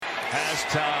Has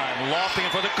time, lofting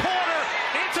it for the corner.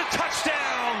 It's a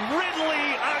touchdown.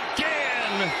 Ridley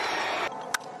again.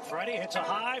 Freddie hits a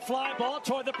high fly ball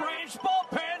toward the Braves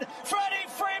bullpen. Freddie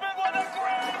Freeman with a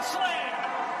grand slam.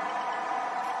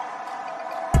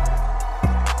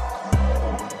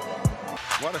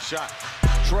 What a shot.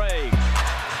 Trey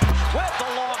with the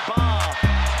long ball.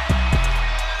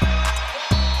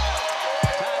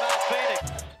 Timeout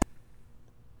Phoenix.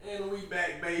 And we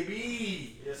back,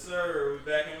 baby. Yes, sir.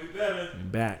 We back and we better.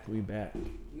 We back.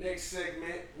 Next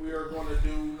segment we're going to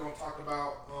talk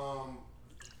about,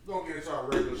 we're going to get into our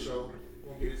regular show.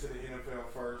 We're going to get into the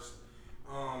NFL first.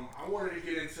 I wanted to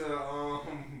get into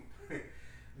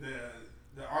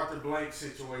the Arthur Blank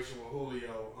situation with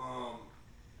Julio.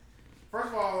 First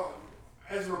of all,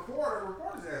 as a reporter,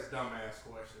 reporters ask dumbass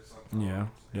questions sometimes. Yeah,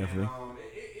 definitely.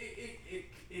 And,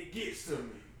 it gets to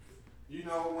me. You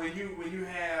know, when you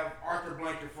have Arthur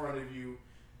Blank in front of you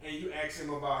and you ask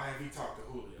him about have he talked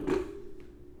to Julio.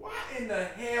 Why in the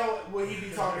hell would he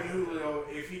be talking to Julio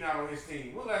if he not on his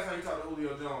team? When last time you talked to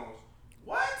Julio Jones?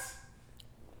 What?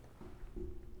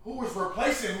 Who was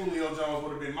replacing Julio Jones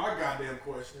would have been my goddamn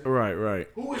question. Right.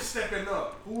 Who is stepping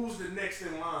up? Who's the next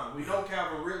in line? We know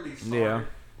Calvin Ridley started. Yeah.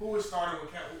 Who is starting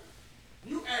with Calvin?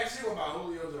 You asked him about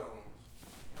Julio Jones.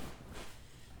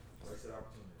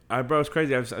 Bro, it's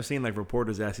crazy. I've seen like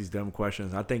reporters ask these dumb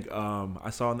questions. I think I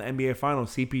saw in the NBA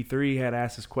Finals, CP3 had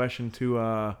asked this question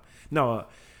to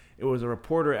it was a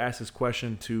reporter asked this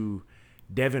question to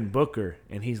Devin Booker,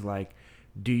 and he's like,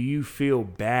 "Do you feel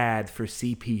bad for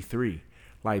CP3,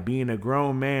 like being a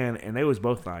grown man?" And they was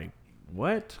both like,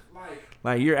 "What?"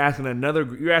 Like you're asking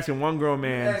one grown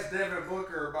man. You asked Devin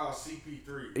Booker about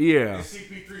CP3. Yeah. And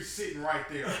CP3 sitting right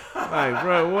there. Like,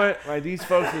 bro, what? Like these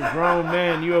folks is grown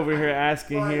men. You over here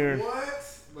asking like, here. What?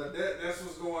 But that's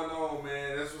what's going on,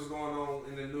 man. That's what's going on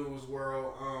in the news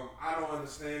world. I don't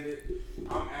understand it.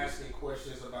 I'm asking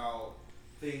questions about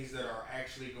things that are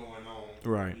actually going on.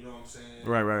 Right. You know what I'm saying?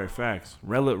 Right. Facts.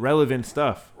 Relevant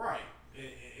stuff. Right.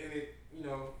 And it, you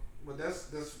know, but that's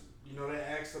you know, they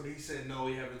asked him. He said no,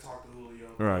 he haven't talked to Julio.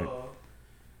 Right.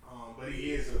 But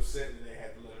he is upset that they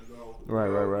had to let him go.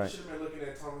 Right. You should have been looking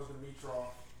at Thomas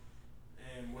Dimitroff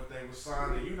and what they were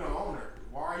signing. You the owner.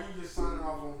 Why are you just signing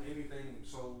off on anything?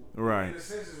 So Right. in a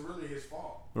sense, it's really his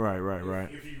fault. Right.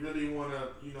 If you really want to,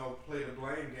 you know, play the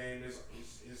blame game, it's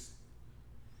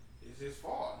his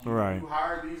fault. Right. You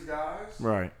hired these guys.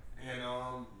 Right.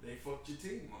 And they fucked your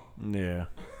team up. Yeah.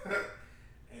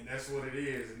 And that's what it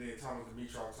is. And then Thomas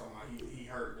Dimitroff talking about he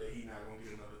hurt that he not gonna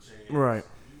get another chance. Right.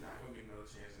 You're not gonna get another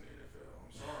chance in the NFL.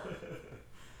 I'm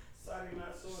sorry.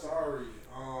 Sorry.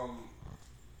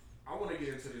 I want to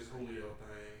get into this Julio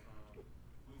thing.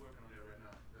 We're working on that right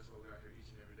now. That's what we're out here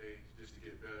each and every day, just to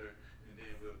get better, and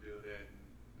then we'll build that and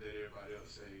let everybody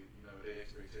else say, you know, their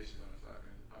expectations on the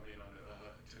Falcons. I mean, on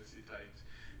the Tennessee Titans,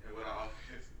 and what our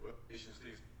offense, what Asian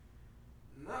things.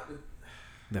 Not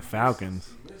The Falcons.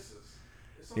 He misses.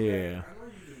 It's okay. Yeah. I know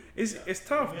you do. It's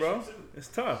tough, bro. It's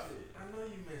tough. I know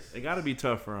you miss. It got to be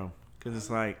tough for him because it's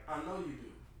like. I know you do.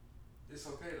 It's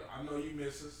okay though. I know you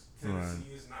misses.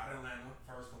 Tennessee is not Atlanta,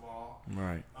 first of all.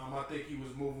 Right. I think he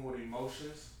was moving with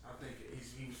emotions. I think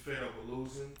he was fed up with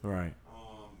losing. Right.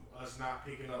 Us not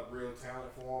picking up real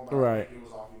talent for him. But Right. I think it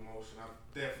was off emotion. I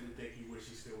definitely think he wish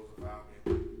he still was a Falcon.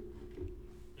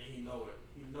 And he know it.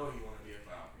 He know he want to be a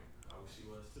Falcon. I wish he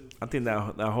was too. I think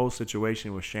that whole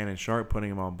situation with Shannon Sharp putting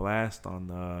him on blast on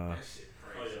the. That shit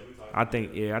crazy.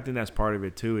 I think that's part of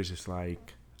it too. It's just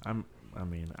like I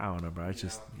don't know, bro. It's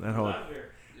just that whole.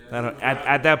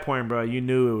 At that point, bro, you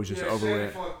knew it was just over Shannon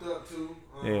with. fucked up too.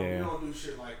 Yeah. You don't do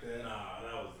shit like that. Nah,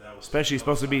 that was. Especially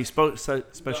supposed to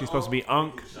be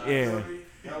Unk. Yeah.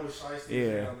 That was shiesty.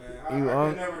 Yeah. Man. You I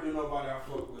Unk. could never do nobody I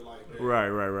fuck with like that.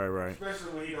 Right.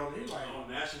 Especially when he don't. He like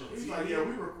On national he's TV. like, yeah,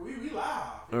 we live. He's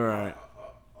Right. like,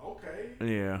 okay.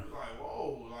 Yeah. He's like,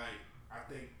 whoa, like I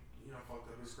think fucked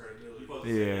up his credibility. You supposed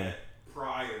to say Yeah. that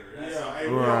prior. That's Yeah, hey,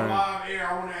 something. we're on Right. live air.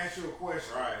 I want to ask you a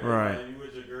question. Right. Like, you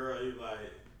with your girl, you like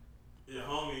your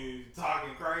homie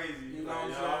talking crazy. You know like,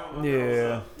 what I'm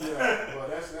Yeah. Yeah, but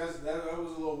that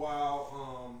was a little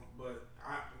wild. But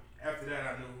after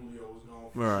that, I knew Julio was gone.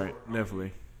 For Right. sure.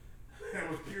 Definitely. It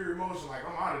was pure emotion. Like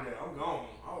I'm out of there. I'm gone.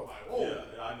 I was like, whoa.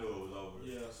 Yeah, I knew it was over.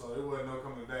 Yeah, so it wasn't no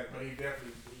coming back. But he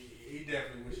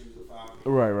definitely wish he was a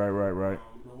Falcon. Right.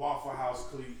 The Waffle House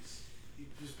cleats. He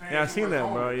just paying Yeah, I too seen much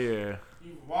that, bro. homage. Yeah.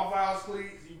 You Waffle House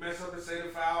cleats. You mess up and say the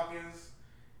Falcons.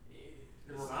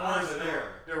 The signs are there.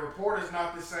 The report is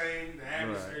not the same. The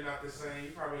atmosphere not the same.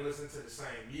 You probably listen to the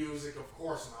same music. Of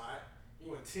course not.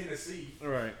 You in Tennessee.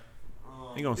 Right.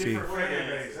 You gonna see. Different fan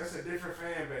base. That's a different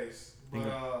fan base.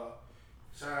 But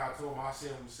Shout out to him. I'll see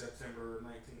him September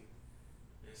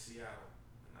 19th in Seattle,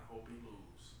 and I hope he lose.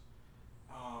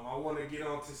 I want to get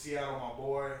on to Seattle, my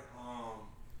boy.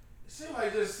 It seems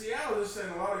like just Seattle is saying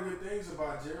a lot of good things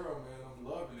about Gerald, man. I'm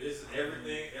loving it. It's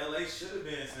everything LA should have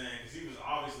been saying because he was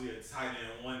obviously a tight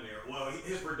end one there. Well,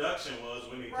 his production was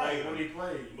when he played. When he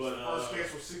played. But, first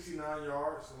catch was 69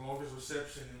 yards, the longest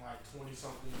reception in like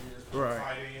 20-something years. Right.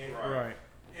 Tight end. Right.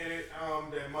 And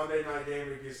that Monday night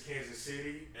game against Kansas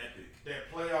City, Epic.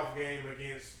 that playoff game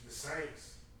against the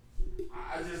Saints,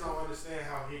 I just don't understand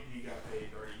how Higbee got paid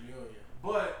 $30 million.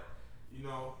 But you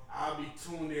know, I'll be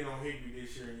tuned in on Higbee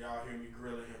this year, and y'all hear me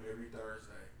grilling him every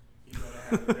Thursday. He better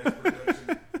have the best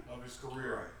production of his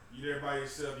career. You there by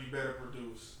yourself, you better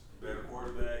produce. Better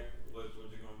quarterback. What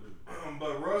you gonna do?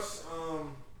 But Russ,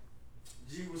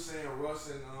 G was saying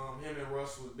Russ and him and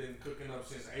Russ have been cooking up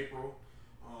since April.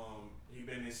 He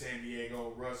been in San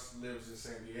Diego. Russ lives in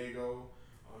San Diego.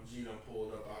 G done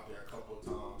pulled up out there a couple of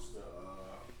times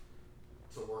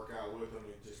to work out with him,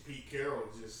 and just Pete Carroll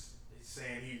just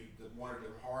saying he's one of the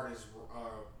hardest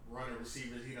running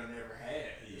receivers he done ever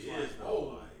had. He It's is like, though.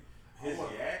 oh, His I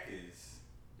want- yak is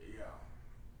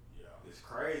it's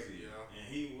crazy. Yeah.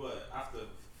 And he after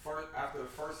the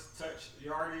first touch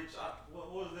yardage.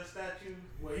 What was that statue?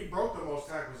 Well, he broke the most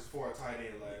tackles for a tight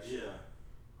end last year. Yeah.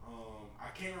 I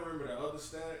can't remember the other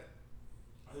stat.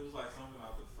 It was like something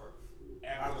after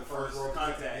After the first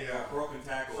contact, yeah. broken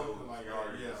tackle, Something like that,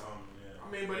 yardage yeah. or something. Yeah.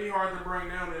 I mean, but he hard to bring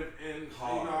down, and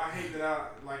Hard. you know, I hate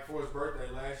that for his birthday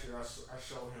last year, I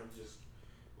showed him just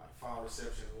like 5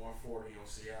 receptions, 140 on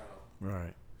Seattle.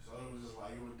 Right. So it was just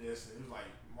like, it was destiny. It was like,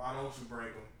 why don't you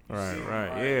break him? You Right, see him, right.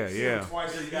 right? Yeah, You see yeah. him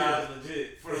twice a This year. guy's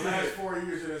legit. For the last 4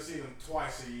 years, you done seen him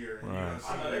twice a year. And you Right. done I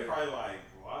seen know they him. probably like,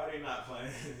 why are they not playing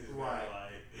this guy? Right. Like,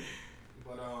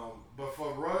 But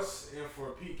for Russ and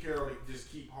for Pete Carroll to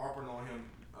just keep harping on him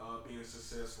being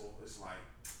successful, it's like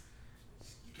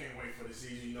you can't wait for the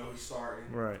season. You know he's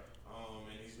starting, Right.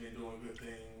 and he's been doing good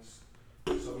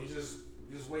things. So we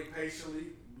just wait patiently.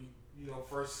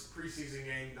 First preseason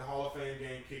game, the Hall of Fame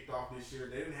game kicked off this year.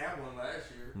 They didn't have one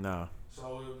last year, No.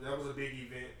 so that was a big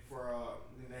event for.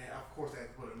 And they of course they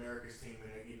had to put America's team in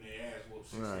there, getting their ass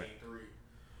whooped 16-3.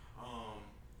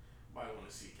 Might want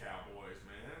to see Cowboys,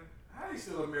 man. How are you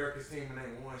still America's team and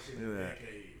ain't won shit in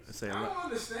decades? I don't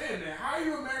understand that. How are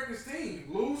you America's team?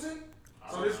 Losing?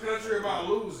 So this country about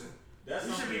losing. that's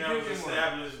We should something be that was picking one.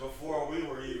 established before we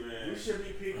were even. We should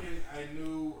be picking a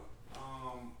new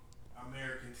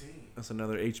American team. That's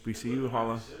another HBCU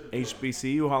Hall of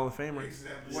Famer.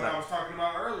 Exactly what I was talking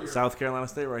about earlier. South Carolina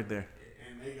State right there.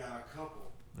 And they got a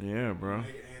couple. Yeah, bro.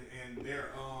 And they're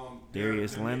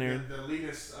Darius the Leonard. the leading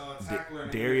tackler in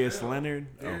the Darius NFL.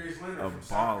 Leonard. Darius Leonard A from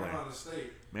South baller. Carolina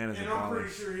State. Man is a And I'm baller. pretty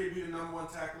sure he'd be the number 1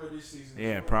 tackler this season. Yeah,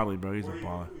 as well. probably, bro. He's a Who you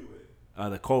baller.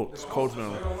 with? The Colts. Colts.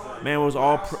 Line. Man was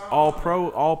all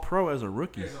pro as a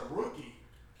rookie. As a rookie.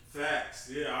 Facts.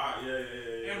 Yeah.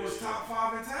 And was top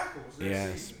 5 in tackles. That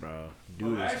Yes, season. bro. But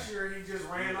Dude last is. year he just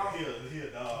ran off. He a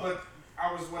dog. But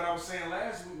what I was saying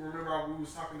last week, remember we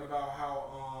was talking about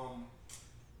how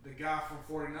the guy from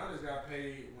 49ers got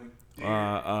paid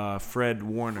when Fred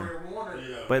Warner. Fred Warner.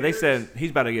 Yeah. But they said he's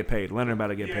about to get paid. Leonard about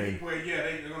to get yeah, paid.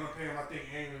 they're gonna pay him. I think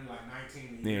annually like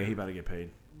 19 a year. Yeah, he about to get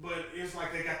paid. But it's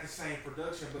like they got the same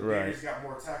production, but Right. Darius got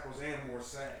more tackles and more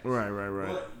sacks. Right.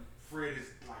 But Fred is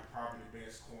like probably the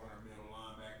best corner middle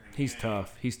linebacker. In the He's game.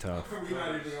 tough. He's tough. We're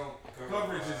not even gonna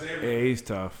coverage is Yeah, everything. he's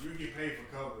tough. You get paid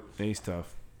for coverage. He's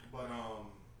tough. But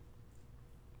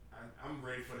I'm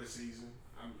ready for the season.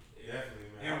 Definitely,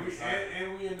 man. And I'm we excited.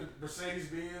 and we in the Mercedes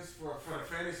Benz for the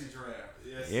fantasy draft.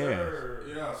 Yes, Yeah. sir.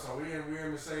 Yeah, so we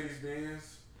in Mercedes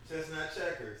Benz. Chestnut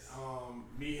checkers.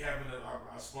 Me having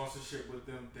a sponsorship with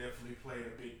them definitely played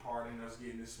a big part in us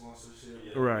getting this sponsorship.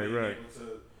 Yeah. Right. Being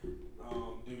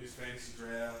able to do this fantasy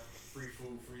draft, free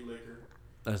food, free liquor.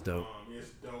 That's dope. It's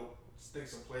dope. Think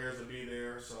some players will be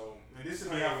there. So and this is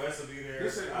Kanye West will be there.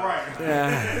 This is right.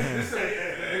 Yeah.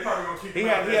 They probably gonna keep. He him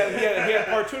had out he there. had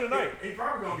part 2 tonight. He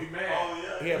probably gonna be mad. Oh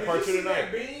yeah. He had Did part you 2 see tonight.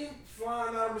 that beam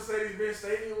flying out of Mercedes-Benz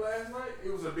Stadium last night?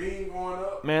 It was a beam going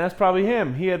up. Man, that's probably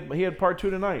him. He had part 2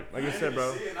 tonight. Like I didn't said, even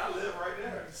bro. see it, and I live right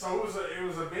there. So it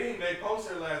was a beam. They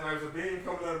posted last night. It was a beam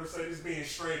coming out of Mercedes being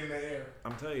straight in the air.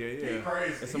 I'm telling you, He yeah.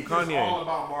 crazy. That's some He's just Kanye. all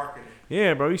about marketing.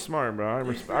 Yeah, bro. He's smart, bro. I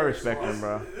respect him,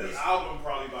 bro. This album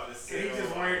probably about to And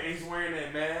sell. he's wearing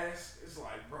that mask. It's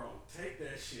like, bro, take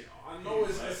that shit off. I know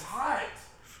it's hot.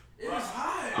 It is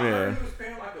hot. I heard Yeah. he was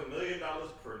paying like $1 million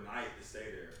per night to stay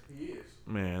there. He is.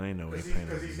 Man, ain't no way Because paying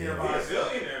he's him. there Yeah. by He's a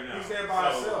himself. billionaire now. He's there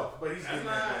by So, himself, but he's that's getting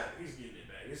it not- back. He's getting it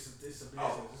back. It's a business.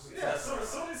 Oh, yeah. So as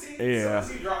soon as he Yeah.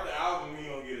 dropped the album, he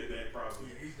gonna get it back probably.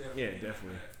 Yeah, he's For Yeah,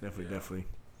 definitely.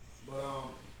 But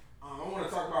I want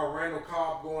to talk about Randall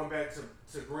Cobb going back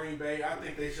to Green Bay. I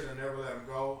think they should have never let him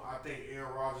go. I think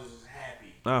Aaron Rodgers is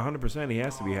happy. 100%. He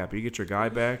has to be happy. You get your guy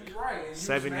back. He's right. And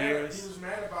 7 years. He was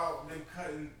mad about them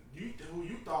cutting who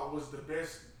you thought was the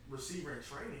best receiver in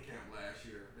training camp last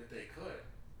year that they cut.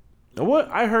 What?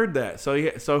 I heard that.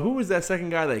 So who was that second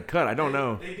guy they cut? I don't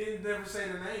know. They didn't never say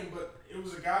the name, but it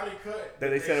was a guy they cut. That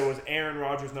they said it was Aaron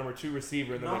Rodgers, number 2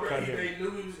 receiver, and then they cut him. They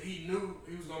knew he knew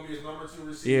he was going to be his number 2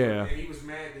 receiver. Yeah. And he was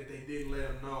mad that they didn't let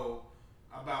him know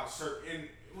about certain. And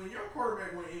when your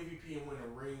quarterback win MVP and win a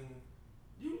ring,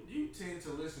 you tend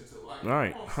to listen to like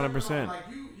right, 100%. Like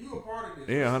you a part of this.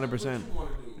 Yeah, 100%. What you want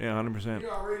to do? Yeah, 100%. You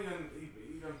already done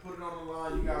put it on the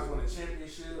line. You guys won a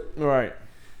championship. Right.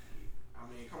 I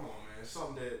mean, come on, man. It's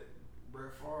something that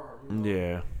Brett Favre.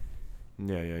 Yeah.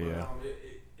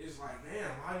 It's like,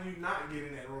 damn, how do you not get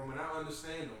in that room? And I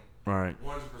understand them. Right.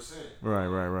 100%.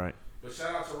 Right. But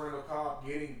shout out to Randall Cobb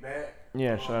getting back.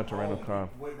 Yeah, shout out to Randall Cobb.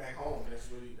 He went back home. That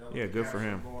was good for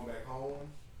him. Going back home.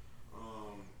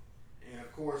 And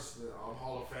of course, the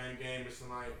Hall of Fame game is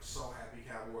tonight. So happy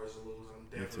Cowboys are losing. I'm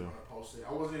definitely going to post it.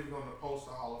 I wasn't even going to post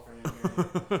the Hall of Fame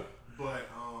game, but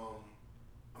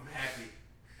I'm happy.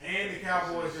 And the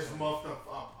Cowboys just muffed up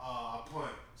a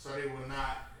punt, so they will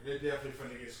not. They're definitely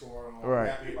finna get scored on. Right.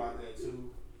 I'm happy about that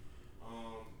too.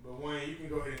 But Wayne, you can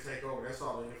go ahead and take over. That's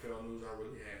all the NFL news I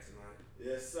really had tonight.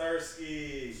 Yes,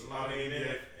 sirski. I mean,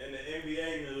 in the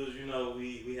NBA news,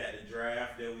 we had the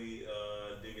draft that we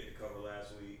didn't get to cover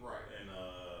last week. Right. And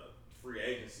free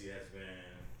agency has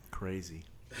been crazy.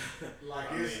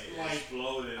 It's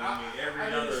exploded.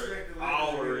 Every other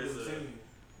hour is a team.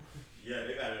 Yeah,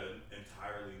 they got an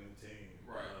entirely new team.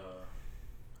 Right.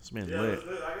 This man's lit.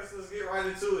 I guess let's get right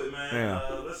into it, man.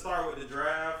 Yeah. Let's start with the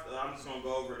draft. I'm just gonna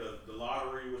go over the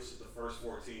lottery, which is the first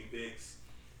 14 picks.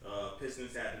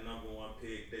 Pistons had the number 1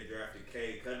 pick. They drafted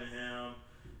Cade Cunningham.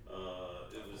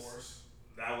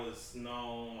 That was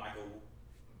known like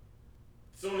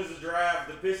as soon as the draft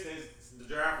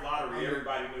lottery,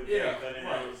 everybody knew Cade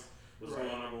Cunningham was going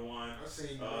number 1. I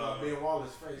seen Ben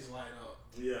Wallace's face light up.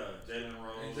 Yeah, Jalen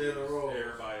Rose.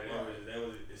 Everybody that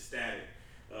was ecstatic.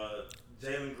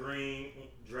 Jalen Green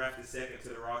drafted 2nd to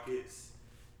the Rockets.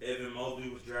 Evan Mobley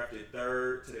was drafted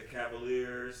 3rd to the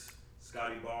Cavaliers.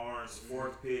 Scotty Barnes,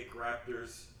 4th pick,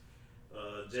 Raptors.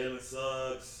 Jalen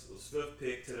Suggs was 5th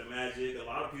pick to the Magic. A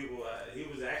lot of people, he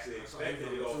was actually expected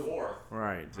to go 4th.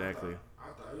 Right, exactly.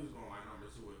 I thought he was going like number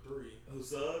 2 or 3. Who,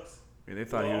 Suggs? Yeah, they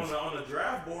thought he was on the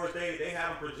draft board. They had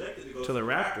him projected to go to the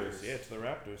Raptors. Yeah, to the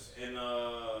Raptors. And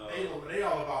they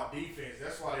all about defense.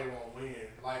 That's why they won't win.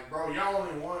 Like, bro, y'all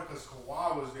only won because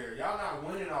Kawhi was there. Y'all not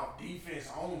winning off defense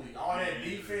only. All that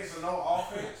defense and no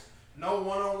offense, no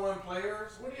one-on-one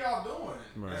players. What are y'all doing?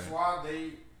 Right. That's why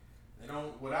they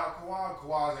don't. Without Kawhi,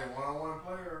 Kawhi's a one-on-one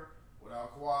player.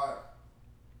 Without Kawhi,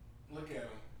 look at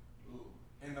him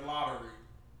in the lottery.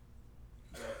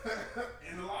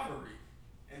 In the lottery.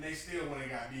 And they still went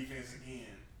and got defense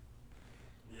again.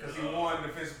 Because he won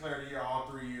Defensive Player of the Year all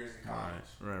 3 years in college.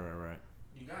 Right.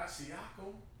 You got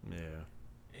Siakam. Yeah.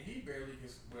 And he barely can.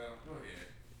 Well, go ahead.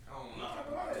 I don't want to talk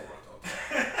about Toronto.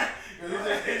 Because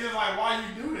it's just like, why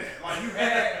you do that? Like,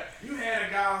 you had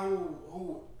a guy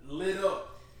who lit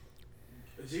up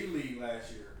G League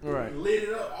last year. Right. He lit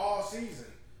it up all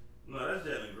season. No, that's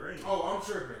Jalen Green. Oh, I'm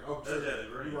tripping. That's Jalen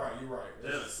Green. You're right.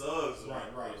 Jalen Suggs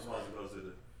Right. supposed to go to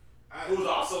the. Who's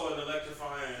also an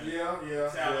electrifying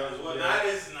talent as well. Not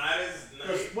as.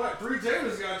 Because what 3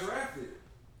 Jalen's got drafted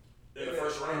in the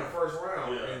first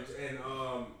round. Yeah. And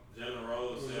Jalen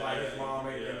Rose. was like his mom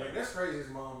made that name. That's crazy. His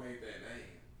mom made that name.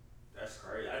 That's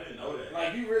crazy. I didn't know that.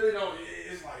 Like, you really don't.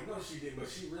 It's like, no, she did, but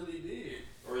she really did.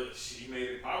 Or she made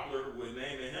it popular with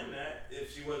naming him that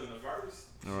if she wasn't the first.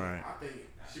 All right. I think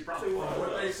she probably was.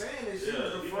 What they saying is she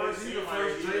was the first. He's the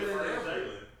first Jalen ever.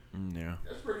 Yeah.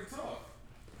 That's pretty tough.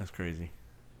 That's crazy.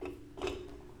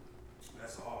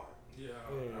 That's hard. Yeah.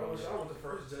 I was the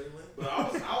first Jalen. But I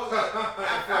was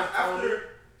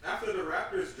after the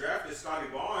Raptors drafted Scotty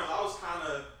Barnes, I was kind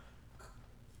of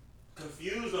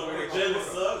confused on where Jalen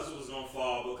Suggs was gonna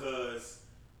fall because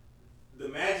the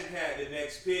Magic had the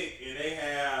next pick and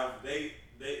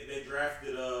they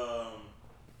drafted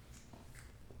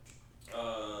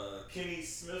Kenny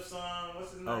Smith's son.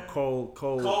 What's his name? Oh,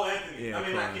 Cole Anthony. Yeah,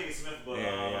 not Kenny Smith, but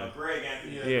Greg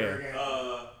Anthony.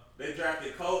 Yeah. They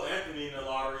drafted Cole Anthony in the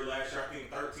lottery last year. I think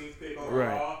 13th pick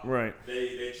overall. Right.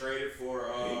 They traded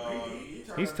for.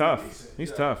 He's tough.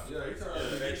 He's tough. Yeah,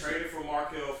 they traded for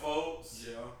Markelle Fultz.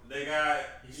 Yeah. They got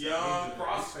young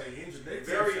prospect.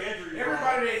 Very injury.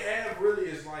 Everybody they have really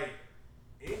is like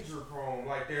injury prone.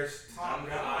 Like there's top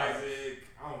Jonathan guys. Isaac.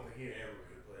 I don't think he'd ever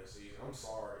be able to play a season. I'm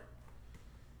sorry.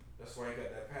 That's why he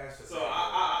got that pass. So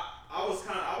I was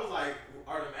like,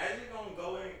 are the Magic gonna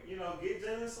go and get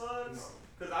Jalen Suggs? No.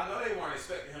 Because I know they weren't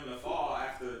expecting him to fall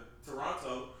after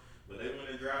Toronto, but they went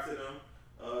and drafted him.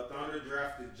 Thunder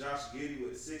drafted Josh Giddey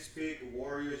with the 6th pick.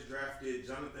 Warriors drafted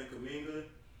Jonathan Kuminga.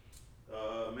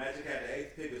 Magic had the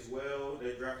 8th pick as well.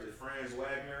 They drafted Franz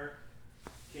Wagner.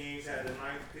 Kings had the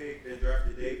 9th pick. They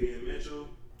drafted Davion Mitchell.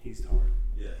 He's hard.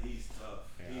 Yeah, he's tough.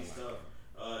 Yeah, He's tough.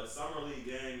 The summer league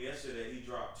game yesterday, he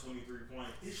dropped 23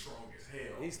 points. He's strong as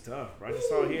hell. He's tough, bro. I just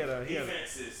saw he had a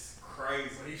defense is crazy.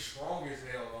 But he's strong as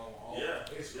hell on. Yeah,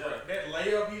 It's yeah. great. That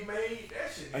layup he made,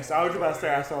 that shit. I saw what you about to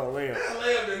say. I saw the layup. That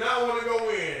layup did not want to go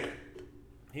in.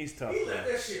 He's tough, He bro. left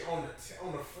that shit on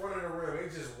the front of the rim.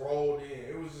 It just rolled in.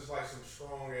 It was just like some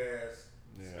strong ass.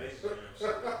 Yeah.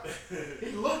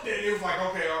 He looked at it. It was like,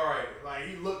 okay, all right. Like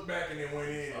he looked back and then went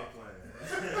in. Stop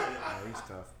playing. Yeah, he's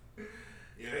tough.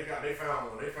 Yeah, they found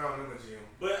one. They found him a gym.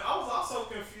 But I was also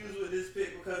confused with this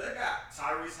pick because they got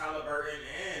Tyrese Halliburton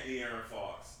and De'Aaron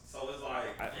Fox. So it's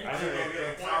like, I And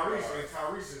heard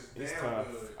Tyrese is He's damn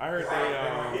tough. good. I heard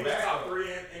he was top 3 in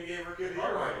NBA Rookie of the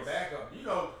Year Right, race. backup. You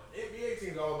know, NBA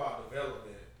teams all about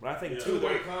development. but I think Yeah. too,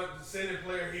 Two-way though. send a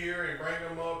player here and bring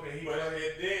them up, and he But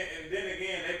plays. and then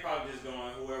again, they probably just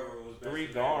going whoever was best. 3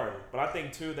 guard. But I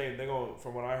think too, they go,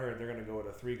 from what I heard, they're gonna go with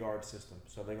a 3 guard system.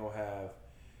 So they're gonna have,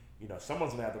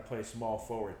 someone's gonna have to play small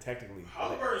forward technically.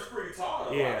 Halliburton's pretty tall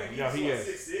though. Yeah, I think no, he's he like is.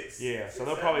 6'6". Yeah, so 6'7".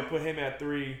 they'll probably put him at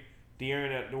 3,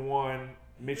 De'Aaron at the 1,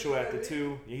 Mitchell at the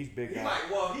 2. Yeah, he's big He guy.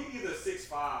 he either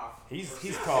 6'5". He's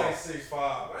or tall.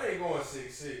 6'5". I ain't going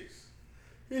 6'6".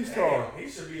 He's Damn, he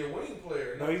should be a wing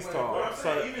player. No, not he's playing tall. But I'm guard.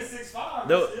 saying even 6'5".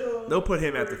 They'll put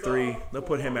him at the 3. tall. They'll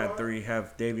put him at 3.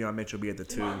 Have Davion Mitchell be at the He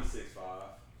 2. might be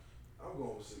 6'5". I'm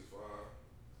going with 6'5".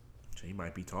 So he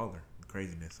might be taller.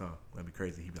 Craziness, huh? That'd be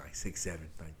crazy. He'd be like 6'7"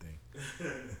 type thing. I'm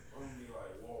gonna be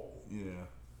like, whoa. Yeah.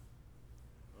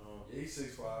 Yeah, he's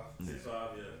 6'5".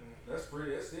 6'5", yeah. That's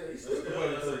pretty. He's still can play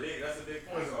the 3. That's a big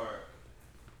point guard.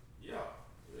 Yeah,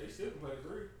 he still can play the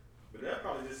 3. But they'll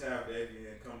probably just have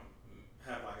Davion come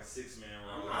have like a 6-man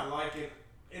I'm role. not liking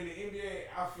in the NBA.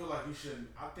 I feel like you shouldn't.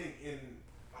 I think in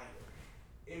like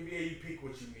NBA you pick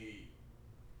what you need.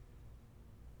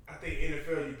 I think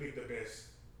NFL you pick the best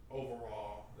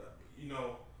overall.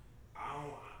 I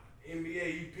don't.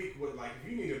 NBA you pick what like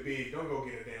if you need a big, don't go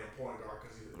get a damn point guard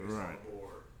because he's the best on the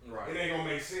board. Right. It ain't gonna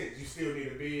make sense. You still need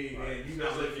a big, Right. and you not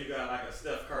Especially if looking. you got like a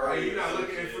Steph Curry. Right, you're or not some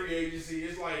looking at shit. free agency.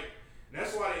 It's like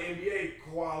that's why the NBA,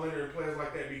 Kawhi Leonard and players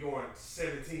like that be going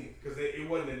 17th because it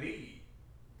wasn't a need.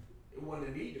 It wasn't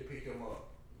a need to pick him up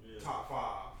top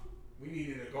 5. We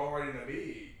needed a guard and a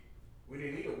big. We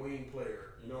didn't need a wing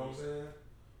player. You know what I'm saying?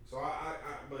 So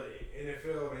but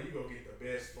NFL, man, you go get the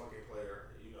best fucking player.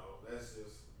 That's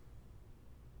just.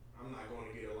 I'm not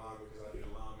going to get a lineman because I need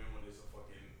a lineman when there's a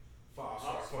fucking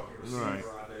 5-star fucking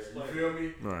receiver out there. You feel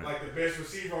me? Right. Like the best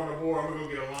receiver on the board, I'm gonna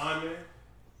go get a lineman.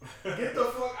 Get the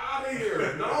fuck out of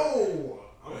here! No,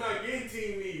 I'm not getting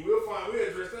team need. We'll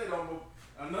address that on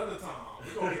another time.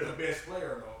 We're gonna get the best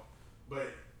player though. But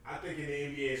I think in the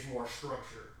NBA it's more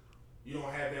structured. You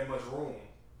don't have that much room.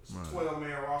 It's a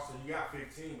 12-man roster. You got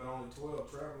 15, but only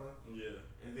 12 traveling. Yeah.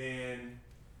 And then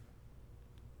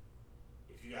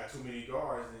if you got too many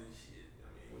guards, then shit. I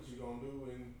mean, what you gonna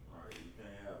do? And Right. You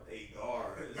can't have 8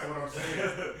 guards. that's what I'm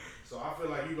saying. So I feel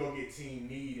like you gonna get team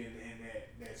need in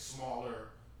that smaller.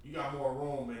 You got more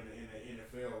room in the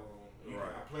NFL room. Right.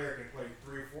 A player can play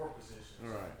 3 or 4 positions.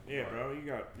 Right. Yeah, bro.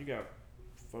 You got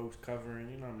folks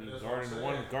covering. That's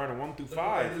what I'm guarding 1 through Look what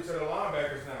 5. they do to the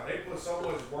linebackers now. They put so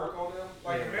much work on them.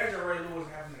 Like imagine Ray Lewis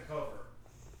having to cover.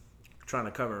 Trying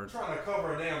to cover Trying to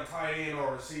cover a damn tight end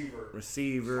or receiver.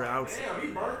 receiver, Like, outside. damn, he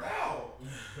burnt out.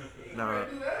 He Nah.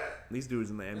 can't do that. These dudes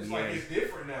in the It's like NBA. it's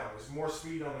different now. It's more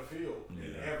speed on the field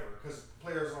than Yeah. ever because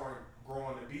players aren't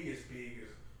growing to be as big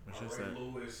It's as just Ray that-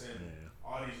 Lewis and Yeah.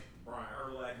 all these Brian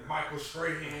Urlacher. Michael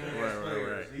Strahan Right,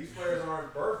 players. right. These players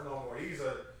aren't birthed no more. These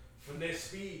are finesse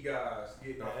speed guys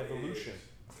getting off the Evolution. edge.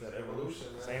 It's that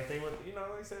Evolution, man. Same thing with like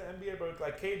you said NBA, but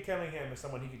like Cade Cunningham is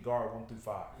someone he could guard 1 through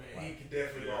 5. Man, he can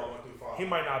definitely guard 1 through 5. He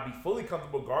might not be fully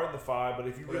comfortable guarding the 5, but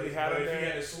if you really had him if he had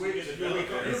there, to switch, He can you'll be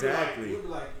develop Exactly. You'll be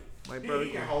like, Like, he, bro, he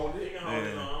can hold He it. can hold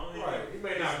it Yeah. on. Right. He may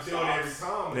Get not some do it every stops.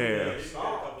 time. But Yeah. he Yeah, can he can get a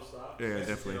stop. couple stops. yeah, That's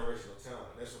definitely. generational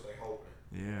talent. That's what they hoping.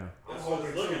 Yeah. I'm That's what hoping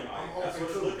it's too. looking I'm like. hoping That's what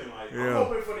it's too. looking like. Yeah. I'm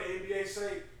hoping for the NBA's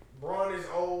sake. Bron is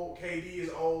old. KD is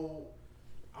old.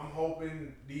 I'm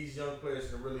hoping these young players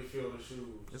can really fill the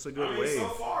shoes. It's a good I mean, wave. so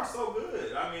far, so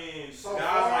good. I mean, So guys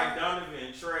far- like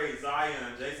Donovan, Trey,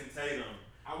 Zion, Jason Tatum.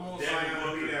 I want Devin Zion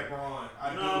to be Booker. that Bron.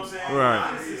 I You do. know what I'm saying?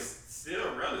 Right. Giannis is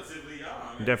still relatively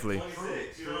young. Man. Definitely.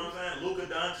 26. You know what I'm saying? Luka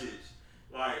Doncic.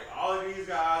 Like all of these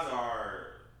guys are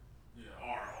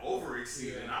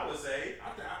overexceeding. I would say.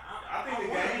 I think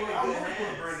the game. I want to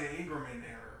put Brandon Ingram in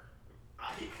there.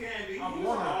 He can be. I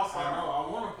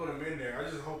want to put him in there. I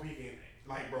just hope he can.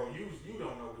 Like, bro, you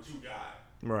don't know what you got.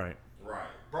 Right.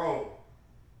 Bro,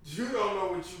 you don't know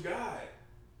what you got.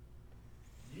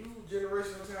 You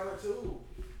generational talent too.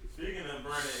 Speaking of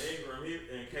Brandon Ingram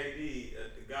and KD,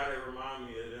 the guy that reminds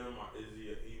me of them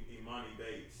is Imani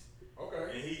Bates.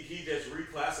 Okay. And he just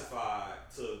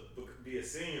reclassified to be a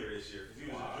senior this year because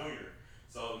he was a junior.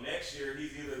 So next year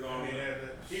he's either going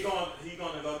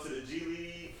to go to the G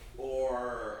League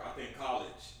or I think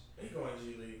college. He going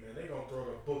G League, man. They gonna throw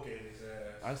the book at his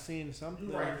ass. I seen something.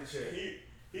 You write the check.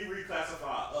 He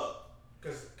reclassified up.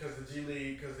 Cause the G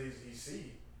League, cause he's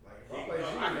C. Like if I I play G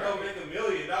League, can go make $1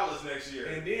 million next year.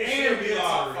 and then still be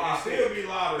lottery. And still be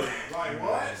lottery. Like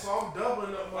what? So I'm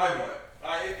doubling up money. Like what?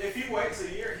 If he waits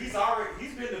a year, he's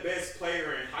been the best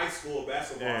player in high school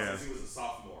basketball since he was a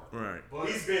sophomore. Right. But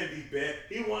he's been the best.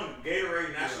 He won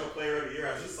Gatorade National Player of the Year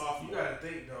as a sophomore. You gotta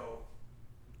think though.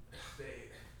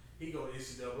 He go to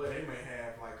NCAA. They may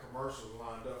have like commercials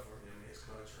lined up for him in his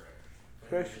contract.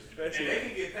 And they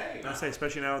can get paid. I say,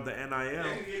 especially now with the NIL.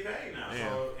 They can get paid now. Yeah.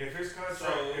 So if his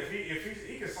contract, if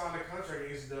he can sign the contract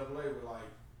in NCAA with like,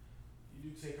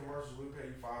 you do 10 commercials, we pay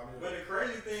you $5 million. But the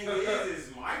crazy thing is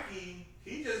Mikey,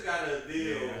 he just got a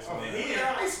deal. Yeah, He in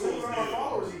high school. How many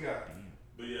followers he got?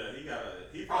 But yeah,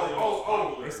 he probably the most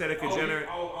popular. They said it could generate.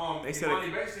 They said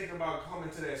Imani Bates thinking about coming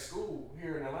to that school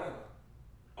here in Atlanta.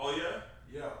 Oh yeah.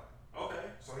 Yeah. Okay.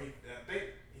 So I think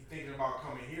he's thinking about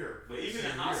coming here. But even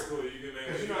in high school, you can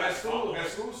make. Because that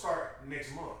school start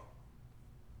next month.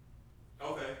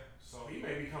 Okay. So he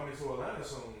may be coming to Atlanta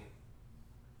soon.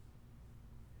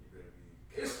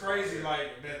 It's crazy,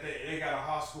 like that they got a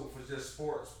high school for just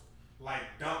sports,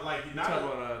 not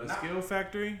the Skill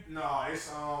Factory. No,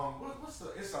 it's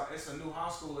it's a new high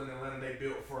school in Atlanta they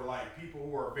built for like people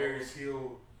who are very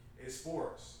skilled in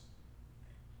sports.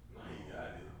 No, you got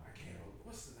it. I can't.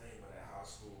 What's the name of that high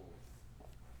school?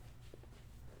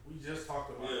 We just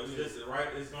talked about. Yeah,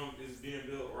 it's being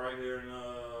built right there in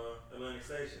Atlantic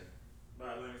Station,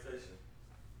 by Atlantic Station.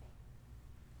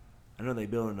 I know they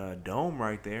building a dome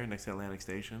right there next to Atlantic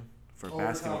Station for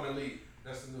basketball. Overtime Elite.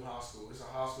 That's the new high school. It's a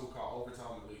high school called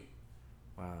Overtime Elite.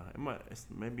 Wow, it's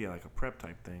maybe like a prep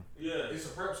type thing. Yeah, it's a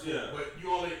prep school, but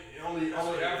you only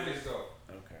athletes go.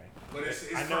 Okay, but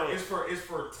it's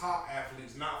for top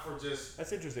athletes, not for just.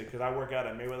 That's interesting because I work out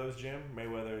at Mayweather's gym.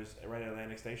 Mayweather's right at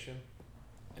Atlantic Station.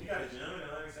 You got a gym in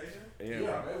Atlantic Station?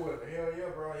 Yeah, Mayweather. Hell yeah,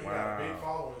 bro. He got a big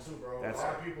following too, bro. A lot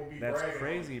of people be bragging. That's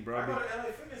crazy, bro. I go to LA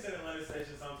Fitness in Atlantic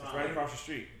Station sometimes. It's right across the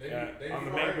street. On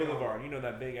the main boulevard. You know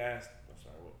that big ass. I'm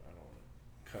sorry, I don't want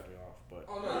to cut it off, but.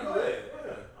 Oh no, you good.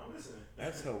 Yeah, I'm listening.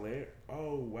 That's hilarious.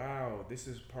 Oh wow, this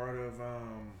is part of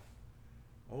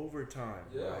Overtime.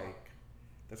 Yeah. Like,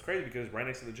 that's crazy because right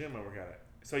next to the gym I work at.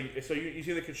 So you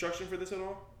see the construction for this at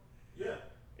all? Yeah.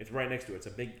 It's right next to it. It's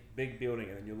a big building,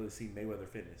 and then you'll see Mayweather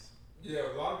Fitness.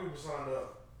 Yeah, a lot of people signed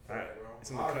up for that, bro. It's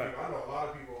in the cut. I know a lot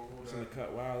of people who. It's in the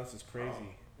cut. Wow, this is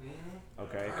crazy.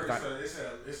 Okay. I heard it's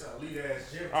an elite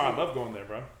ass gym. Oh, I love going there,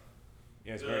 bro.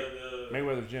 Yeah, it's great.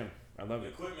 Mayweather's gym. I love the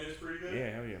it. Equipment is pretty good.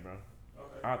 Yeah, hell yeah, bro.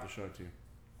 Okay. I'll have to show it to you.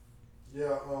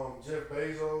 Yeah, Jeff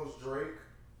Bezos, Drake,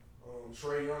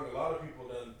 Trey Young. A lot of people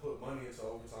done put money into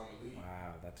Overtime Elite.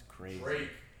 Wow, that's crazy. Drake.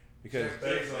 Because Jeff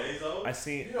Bezos. I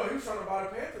seen. You know, he was trying to buy the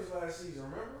Panthers last season.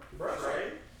 Remember?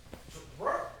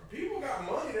 Bro, people got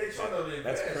money. They trying to invest.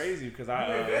 That's crazy because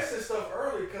you invest in stuff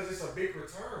early because it's a big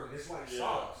return. It's like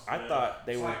stocks. I thought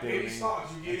they were like doing penny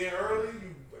stocks. You get in early,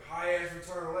 you high ass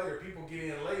return later. People get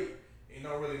in late and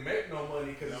don't really make no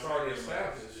money because it's already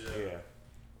established. Yeah.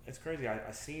 It's crazy.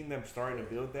 I seen them starting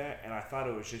to build that, and I thought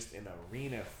it was just an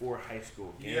arena for high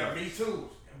school games. Yeah, me too.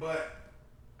 But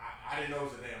I didn't know it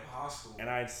was a damn high school. And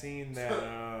I'd seen that.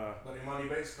 But Imani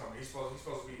Bates coming. He's supposed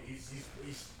to be.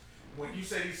 He's when you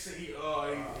say he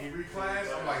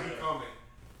reclassed, I'm like he coming.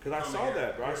 Because I saw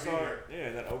that, bro. I saw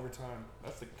that Overtime.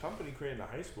 That's the company creating a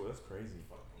high school. That's crazy.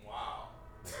 Wow.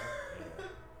 Yeah.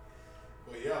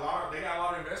 But yeah, they got a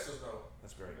lot of investors though.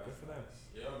 That's great. Good for them.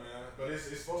 Yeah, man. But it's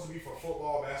supposed to be for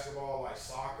football, basketball, like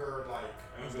soccer, like.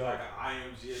 It's like an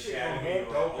IMG shit Academy.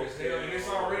 Dope as hell. And it's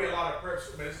already a lot of prep,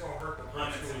 but it's gonna hurt the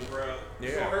prep schools.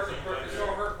 It's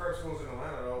gonna hurt prep schools in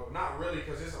Atlanta though. Not really,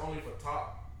 because it's only for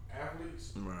top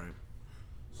athletes. Right.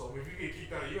 So if you get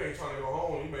kicked out, you ain't trying to go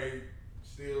home. You may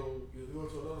still go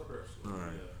to another prep school.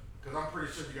 Right. Because I'm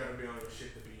pretty sure you got to be on your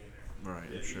shit to be in there. Right.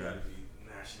 Yeah, Sure. You gotta be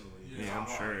nationally. Yeah, I'm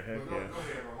sure. Heck Go ahead,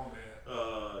 bro. My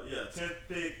bad. 10th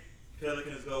pick,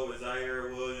 Pelicans go with Zaire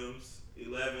Williams.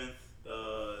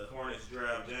 11th, Hornets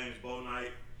draft James Bouknight.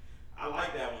 I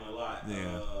like that one a lot.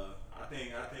 Yeah. I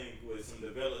think with some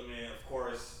development, of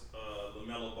course,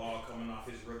 LaMelo Ball coming off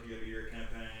his Rookie of the Year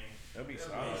campaign. That'd be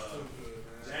solid.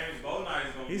 James Bouknight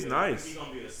is gonna He's be nice. He's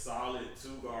gonna be a solid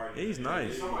 2-guard. He's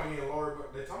nice. They're talking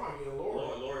about getting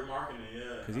Laurie. Lauri Markkanen, yeah.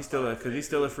 Because he's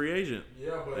still a free agent.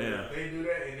 Yeah, but if they do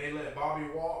that and they let Bobby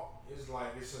walk, it's like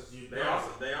it's just you. They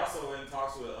also in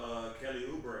talks with Kelly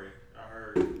Oubre. I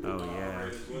heard. Oh yeah.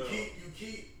 As well.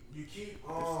 You keep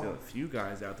There's still a few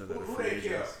guys out there that are who free they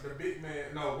agents. kept? The big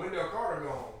man. No, Wendell Carter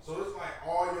gone. So it's like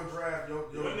all your draft.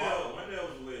 Wendell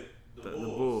was with the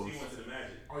Bulls. He went to the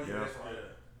Magic. Oh yeah, that's right.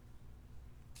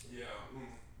 Yeah.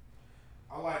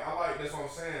 I like. That's what I'm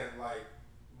saying. Like,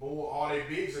 Bull, all their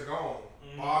bigs are gone.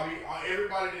 Bobby,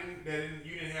 everybody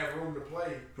you didn't have room to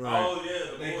play. Right. Oh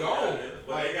yeah, they gone.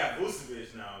 But like, they got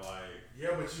Vucevic now. Like,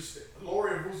 yeah, but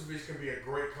Laurie and Vucevic can be a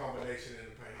great combination in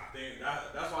the paint. I think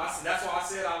that's why I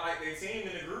said I like their team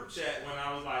in the group chat when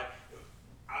I was like,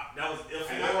 that was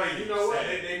if you know what?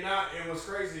 They not. And what's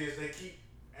crazy is they keep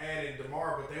adding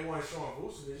DeMar, but they weren't showing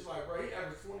Vucevic. It's like, bro, he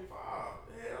averaged 25.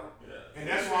 Hell. Yeah. And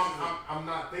that's why I'm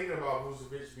not thinking about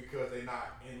Vucevic because they're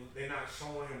not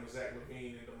showing him with Zach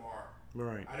LaVine and DeMar.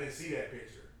 Right. I didn't see that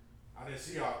picture. I didn't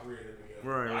see all three of them together.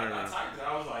 Right. I typed it.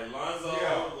 I was like Lonzo,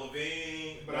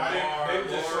 LaVine, But DeMar, they were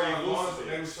just showing Laurie, Lonzo. Vucevic.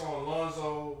 They were showing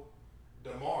Lonzo,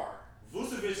 DeMar.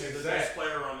 Vucevic is the Zach. best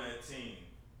player on that team.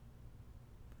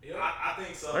 Yeah. I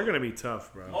think so. They're gonna be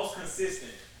tough, bro. Most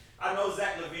consistent. I know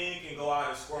Zach LaVine can go out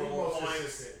and score He's more most points.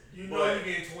 consistent. You know but you're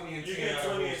getting 20 and 10. You get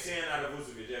 20 and out 10 out of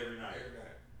Vucevic every night.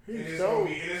 He's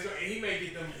he may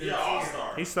get them. Yeah,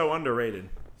 all-star. He's so underrated.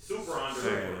 Super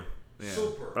underrated. Yeah.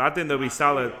 Super. But I think they'll be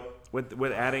solid with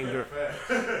adding. Not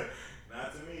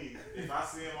to me. If I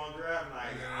see him on draft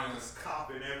night, I'm just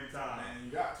copping every time. Man,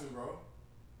 you got to, bro.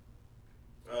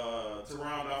 To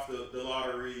round off the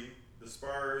lottery, the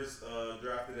Spurs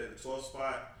drafted at the 12th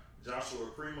spot Joshua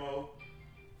Primo.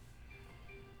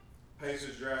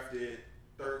 Pacers drafted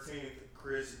 13th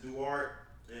Chris Duarte,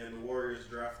 and the Warriors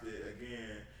drafted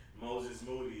again Moses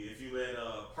Moody. If you let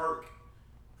Perk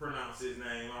pronounce his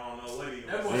name, I don't know what he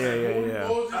That was. boy said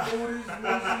Moses.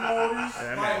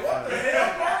 Like, what the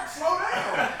hell, Mark? Slow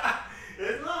down.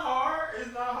 It's not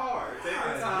hard. Take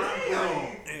your time. Damn.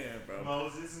 Yeah, bro.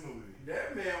 Moses Moody.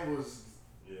 That man was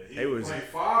They was like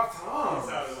 5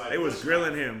 times. they was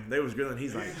grilling him.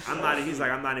 He's like,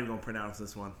 I'm not even gonna pronounce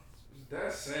this one.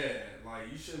 That's sad.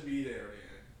 Like, you should be there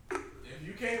then. If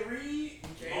you can't read,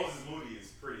 you can't. Moses Moody is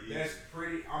pretty easy. That's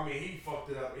pretty. I mean, he fucked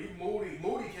it up. Moody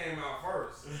came out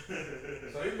first,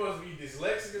 so he must be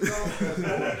dyslexic or something. Because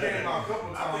Moody came out a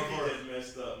couple I times think he first. just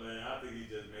messed up, man. I think he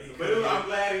just messed up. But I'm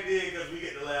glad he did because we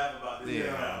get to laugh about this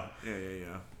now.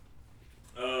 Yeah.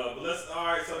 But all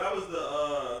right, so that was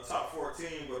the top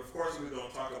 14, but of course we're going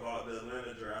to talk about the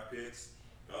Atlanta draft picks.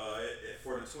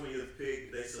 For the 20th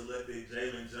pick, they selected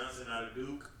Jalen Johnson out of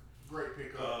Duke. Great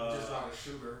pickup, just not a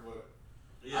shooter, but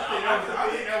Yeah, I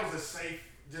think that was a safe,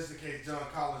 just in case John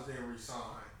Collins didn't resign.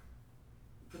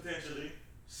 Potentially.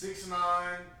 6'9",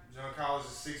 John Collins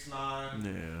is 6'9".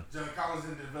 Yeah. John Collins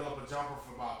didn't develop a jumper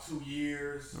for about 2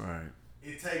 years. Right.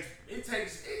 It takes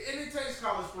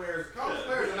college players. College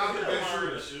players are not the best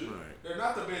shooters. Right. They're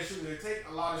not the best shooters. They take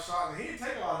a lot of shots, and he didn't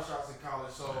take a lot of shots in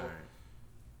college. So,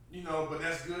 you know, but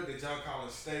that's good that John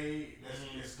Collins stayed.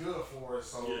 It's good for us,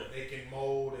 so they can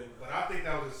mold. But I think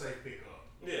that was a safe pickup.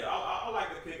 Yeah, I like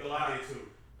the pick a lot. I did too.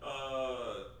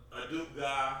 A Duke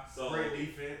guy, so great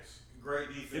defense.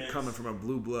 They're coming from a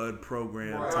blue blood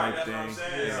program Right, type that's thing. what I'm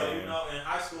saying. Yeah. So, you know, in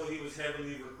high school he was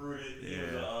heavily recruited. He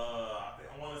was,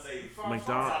 I want to say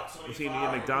McDonald's. top Was he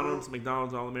 25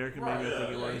 McDonald's All-American? Right, maybe I think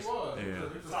he was. He was. Yeah. He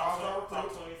was a top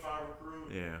top 25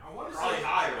 recruit. Yeah. I want to Probably say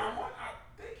higher.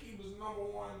 I think he was number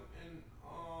one in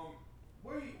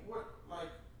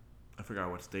I forgot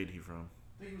what state he from.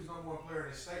 I think he was number one player in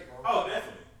his state, bro. Oh,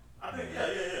 definitely. I think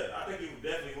I think he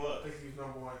definitely was. I think he was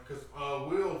number one because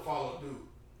Will followed Duke,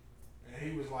 and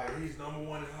he was like he's number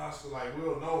one in high school. Like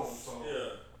Will know him, so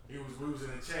we was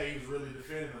in the chat. He was really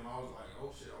defending him. I was like,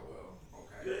 oh shit, oh well,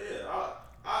 okay. Yeah.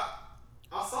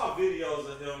 I saw videos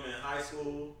of him in high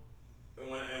school,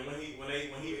 when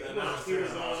he announced he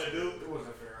was going to Duke. It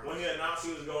wasn't fair. When he announced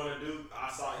he was going to Duke, I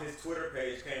saw his Twitter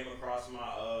page came across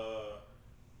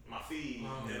my feed,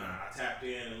 and I tapped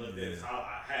in and looked at his.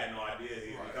 I had no idea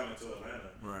he was coming to Atlanta,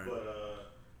 but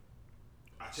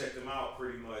I checked him out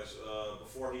pretty much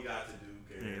before he got to Duke.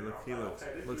 And He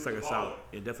looks like a baller. solid.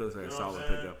 It definitely looks like a solid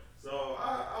pickup. So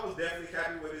I was definitely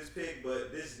happy with his pick,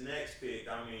 but this next pick,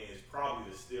 I mean, is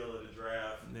probably the steal of the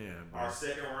draft. Yeah, bro. Our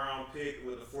second round pick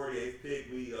with the 48th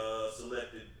pick, we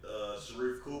selected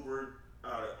Sharif Cooper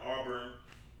out of Auburn,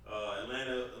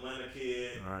 Atlanta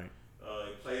kid. All right.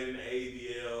 He played in the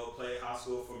ABL, played high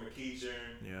school for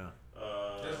McEachern. Yeah.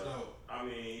 That's dope. I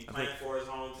mean, he playing for his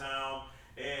hometown.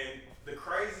 And the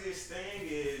craziest thing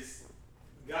is,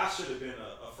 guy should have been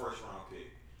a first round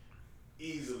pick.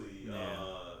 Easily. Yeah.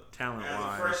 Talent as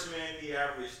wise. a freshman, he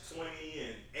averaged 20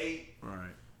 and 8.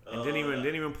 Right. And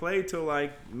didn't even play till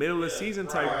like middle of the season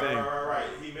type thing. Right.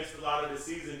 He missed a lot of the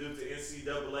season due to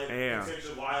NCAA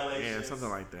potential violations. Yeah, something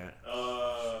like that.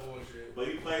 But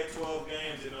he played 12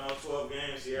 games. In those 12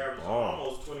 games, he averaged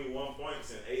almost 21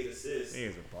 points and 8 assists. He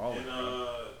is a baller.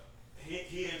 And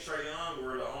he and Trae Young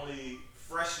were the only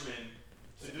freshmen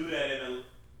to do that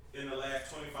in the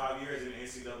last 25 years in the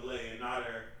NCAA, and now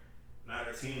they're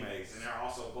teammates, and they're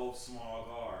also both small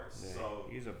guards. Yeah, so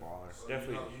he's a baller. So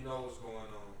Definitely. You know what's going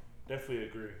on. Definitely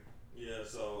agree. Yeah,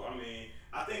 so I mean,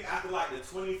 I think after like the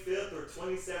 25th or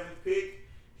 27th pick,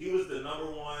 he was the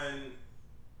number one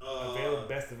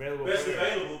best available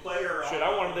player. Shit,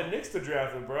 I wanted the Knicks to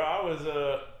draft him, bro. I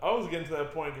was getting to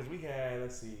that point because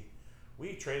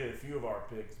we traded a few of our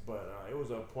picks, but it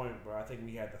was a point, bro. I think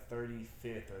we had the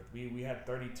 35th, or we had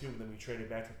 32, and then we traded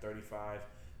back to 35.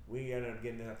 We ended up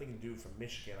getting, I think, a dude from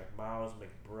Michigan, like Miles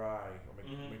McBride or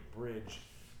McBridge.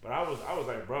 But I was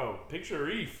like, bro, picture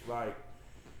Reef, like,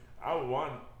 I would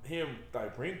want him,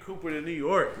 like, bring Cooper to New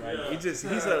York. Like, he's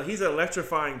an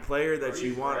electrifying player that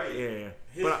you want. Great. Yeah.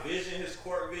 His vision, his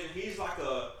court vision, he's like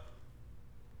a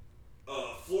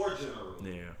floor general.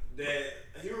 Yeah. That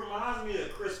he reminds me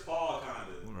of Chris Paul, kind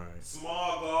of. Right.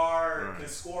 Small guard, can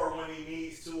score when he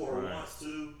needs to or wants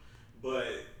to, but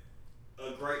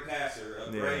a great passer,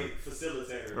 a great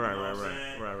facilitator. Right.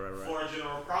 Floor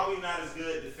general, probably not as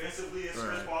good defensively as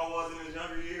Chris Paul was in his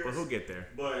younger years. But he'll get there.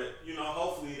 But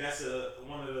hopefully that's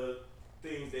one of the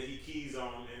things that he keys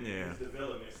on in his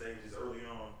development stages early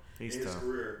on in his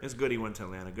career. It's good he went to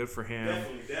Atlanta. Good for him.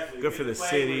 Definitely. Good for the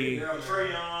city.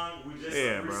 Trae Young, we just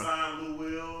re-signed Lou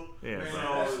Will. Yeah,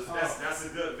 so that's a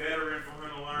good veteran for him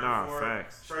to learn for.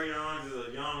 Facts. Trae Young is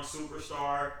a young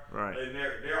superstar. Right. And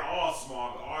they're all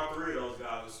small. All three of those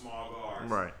guys are small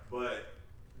guards. Right. But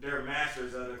they're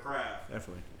masters of the craft.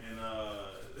 Definitely. And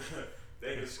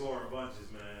they can score in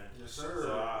bunches, man. Yes, sir.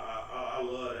 So I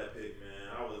love that pick, man.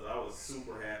 I was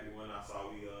super happy when I saw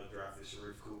we drafted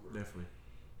Sharif Cooper. Definitely.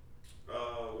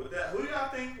 With that, who do y'all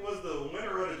think was the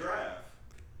winner of the draft?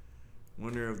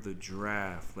 Winner of the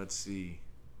draft. Let's see.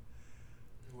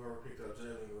 Whoever picked up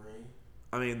Jalen Green.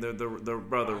 I mean, the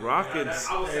Rockets.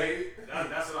 I would say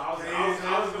that's what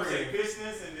I was going to say.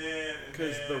 Pistons, and then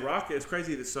because the Rockets, it's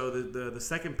crazy. So the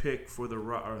second pick for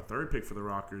or third pick for the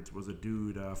Rockets was a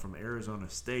dude from Arizona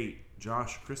State,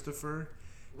 Josh Christopher.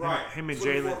 Right. Him and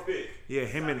Jalen. Yeah,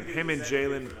 him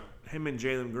and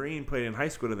Jalen Green played in high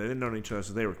school. They didn't know each other,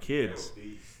 so they were kids.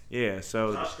 Yeah,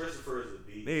 so Josh Christopher is a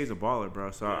beast. Yeah, he's a baller,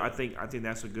 bro. So I think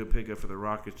that's a good pickup for the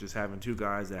Rockets, just having two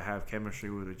guys that have chemistry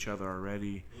with each other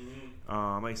already.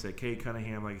 Mm-hmm. Like I said, Cade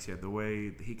Cunningham, like you said, the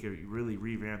way he could really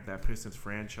revamp that Pistons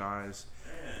franchise.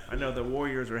 I know the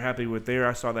Warriors were happy with there.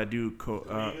 I saw that dude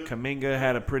Kuminga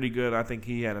had a pretty good. I think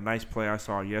he had a nice play I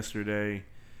saw yesterday.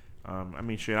 I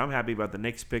mean, shit, I'm happy about the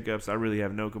Knicks pickups. I really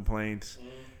have no complaints.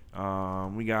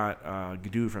 We got a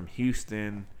dude from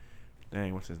Houston.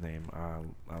 Dang, what's his name?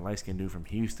 A light-skinned dude from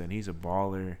Houston. He's a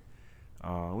baller.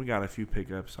 We got a few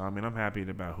pickups. So, I mean, I'm happy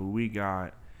about who we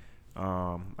got.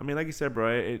 I mean, like you said,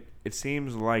 bro, it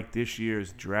seems like this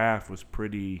year's draft was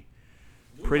pretty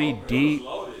deep.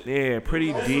 Yeah,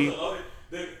 pretty deep.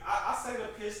 I say the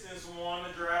Pistons won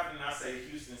the draft, and I say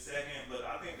Houston second. But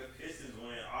I think the Pistons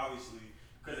win, obviously,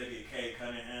 because they get Cade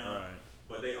Cunningham. Right.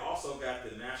 But they also got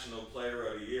the National Player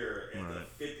of the Year at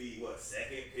the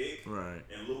 52nd pick. Right.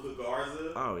 And Luka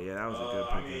Garza. Oh, yeah, that was a good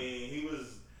pick. I mean, he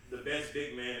was the best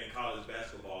big man in college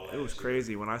basketball last year. It was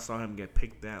crazy. When I saw him get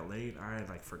picked that late, I had,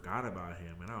 forgot about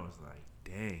him. And I was like,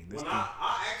 dang. This I'm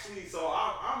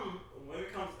when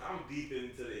it comes, I'm deep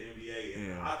into the NBA.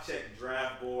 And I check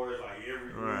draft boards every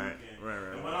week. Right.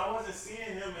 And when I wasn't seeing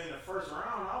him in the first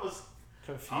round, I was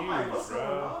confused. I'm like, what's going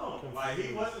on?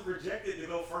 He wasn't projected to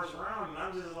go first round, and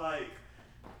I'm just like,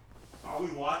 are we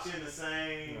watching the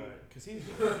same? Because he's.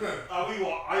 Are they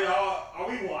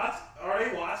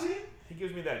watching? He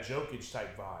gives me that Jokic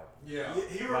type vibe. Yeah.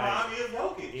 He reminds me of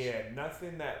Jokic. Yeah,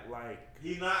 nothing that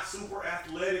He's not super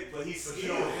athletic, but he's skilled. You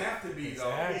don't have to be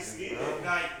though. He's skilled.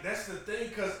 That's the thing,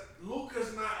 because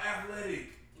Luka's not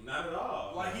athletic. Not at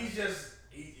all. He's just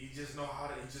He just know how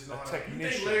to. He just know A how to. technician. You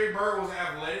think Larry Bird was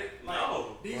athletic? Like,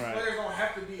 No. These Right. players don't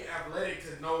have to be athletic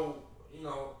to know. You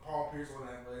know, Paul Pierce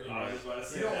wasn't athletic. I was about to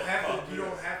say You don't that. have Paul to. You Pierce.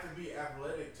 don't have to be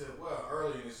athletic to. Well,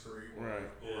 early in his career, Right.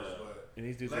 of course, Yeah. but And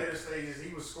these dudes later stages,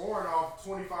 he was scoring off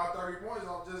 25, 30 points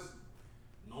off just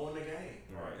knowing the game.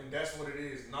 Right. And that's what it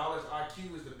is. Knowledge,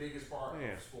 IQ is the biggest part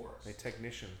Yeah. of sports. they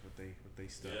technicians with they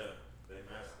stuff. Yeah, they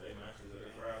masters of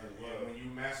the craft as well. And when you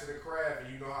master the craft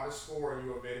and you know how to score and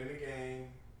you're a vet in the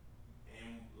game,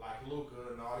 and like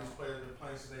Luka and all these players have been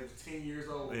playing since they was 10 years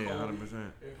old. Yeah, Kobe,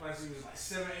 100%. They've been playing since he was like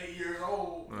 7, 8 years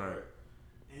old. Right.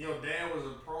 And your dad was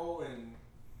a pro and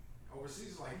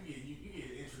overseas, like you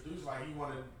get introduced like you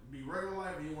want to be regular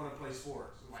life and you want to play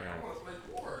sports. Like I want to play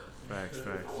sports. Facts.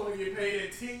 I want to get paid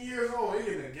at 10 years old. He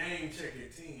getting a game check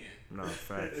at 10. No,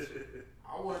 facts.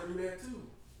 I want to do that too.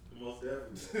 Most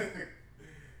definitely.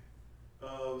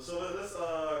 So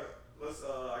let's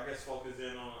I guess focus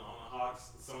in on the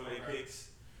Hawks. Some of their picks.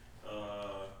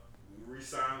 We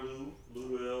re-signed Lou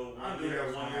Will. I knew that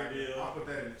was one going to year happen. deal. I'll put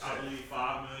that in the I chat. believe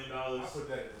 $5 million. I put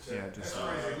that in the chat. Yeah, That's just,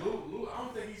 crazy. Lou, I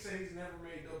don't think he said he's never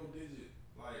made double digit.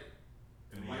 Like,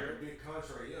 In a like year? a big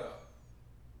contract, yeah.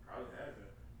 Probably hasn't.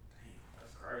 Damn,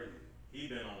 that's crazy. He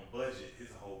been on budget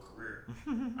his whole career.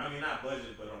 I mean, not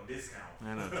budget, but on discount.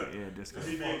 I know. Yeah, discount.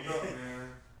 He been Fucked up, man.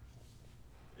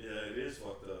 Yeah, it is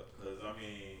fucked up because I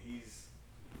mean he's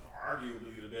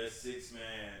arguably the best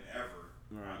 6-man ever.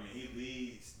 Right. I mean he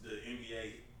leads the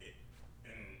NBA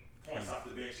in points off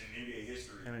the bench in NBA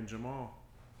history. And then Jamal.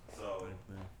 So Same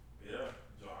thing. yeah,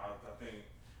 I think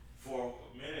for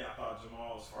a minute I thought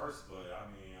Jamal was first, but I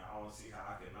mean I don't see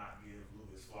how I can not give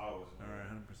Lucas flowers. All right,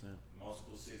 Man. 100%.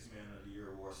 Multiple 6-man of the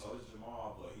year award. So does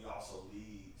Jamal, but he also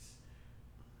leads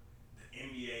the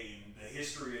NBA and the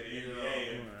history of the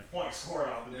NBA and right. points scored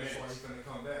off the That's bench. why he's finna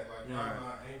come back. Like,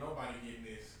 Yeah. ain't nobody getting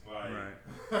this. Like, Right.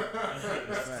 that's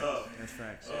That's facts. tough. That's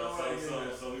facts.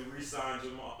 So we re-signed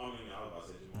Jamal. I mean, I was about to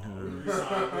say Jamal. We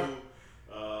re-signed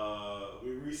Lou.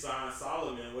 We re-signed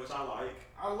Solomon, which I like.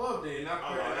 I loved it, and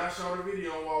I showed a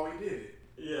video while we did it.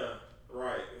 Yeah,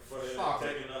 right. For Stop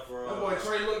it. taking up for. That boy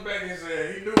Trey looked back and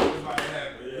said he knew it was about to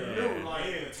happen. Yeah, He knew, like,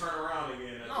 he didn't turn around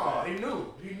again. no, he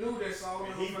knew. He knew that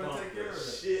Solomon And was he gonna bumped take care the of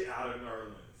it. shit out of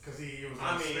Nerlens. Cause he was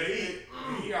I mean, unexpected.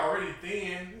 He already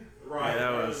thin. Right,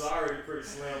 Yeah, that was already pretty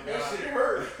slim. That shit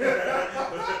hurt.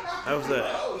 That was a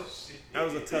Oh shit. that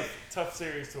was a tough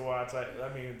series to watch. I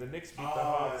mean, the Knicks beat the Oh,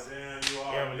 Hawks. damn, you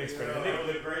are. Yeah, when Knicks played. The That was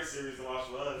Knicks- a great series to watch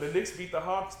for us. The Knicks beat the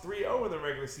Hawks 3-0 in the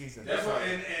regular season. That's what,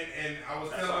 and I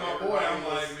was That's telling why my boy, I'm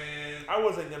everybody like, was- man, I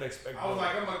wasn't gonna expect. I was that.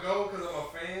 like, I'm gonna go because I'm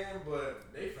a fan,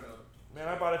 but they finna. Man,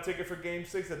 I bought a ticket for Game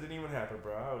 6. That didn't even happen,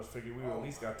 bro. I was figuring we at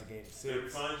least got to Game 6. Did they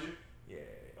refund you?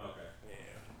 Yeah. Okay. Yeah.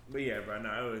 But yeah, bro.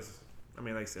 No, it was. I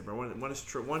mean, like I said, bro.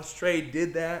 Once Trey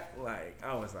did that, like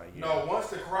I was like, yeah. No, once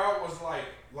the crowd was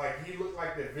like he looked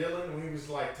like the villain when he was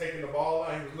like taking the ball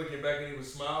out, he was looking back and he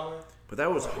was smiling. But that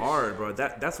was hard, bro.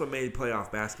 That's what made playoff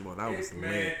basketball. That was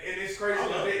Man, lit. and it's crazy.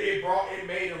 It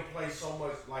made him play so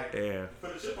much. Like Yeah.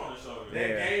 Put a chip on his shoulder. that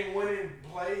Yeah. game winning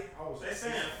play, I was. They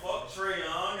saying fuck Trae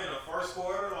Young in the first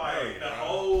quarter, like Oh, the bro.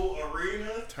 whole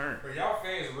arena. Turn. But y'all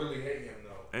fans really hate him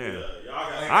though. Yeah. Y'all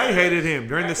got. I hated him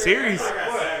during the series. I got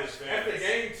What? savage fans. After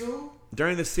game 2,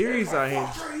 During the series, I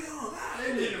fuck hated. Trae Young.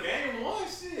 They did game 1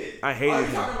 shit. I Oh, hated you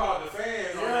him. talking about the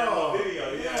fans on that little video?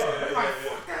 Like,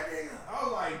 fuck that nigga. I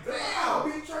was like,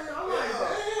 damn, beat Trae Young. I'm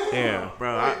like, damn. Yeah,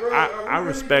 bro. Like, bro, I are we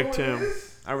respect really him. doing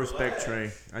this? I respect Relax.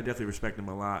 Trey. I definitely respect him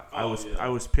a lot. Oh, yeah. I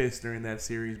was pissed during that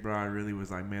series, bro. I really was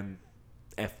like, man,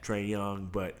 F Trey Young.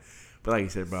 But like you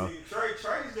said, bro. See,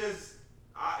 Trey's just.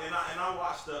 I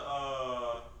watched the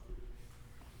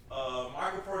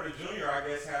Michael Porter Jr. I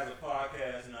guess has a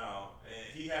podcast now,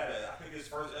 and he had I think his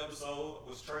first episode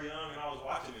was Trae Young, and I was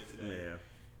watching it today.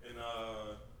 Yeah. And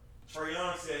Trae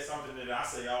Young said something that I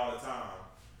say all the time.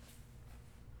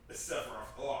 Except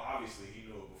for, obviously he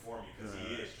knew it before me because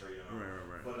he is Trae Young.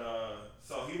 Right. But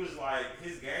so he was like,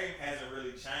 his game hasn't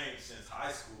really changed since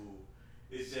high school.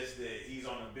 It's just that he's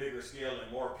on a bigger scale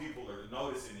and more people are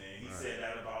noticing it. And he said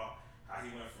that about how he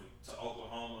went to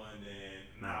Oklahoma and then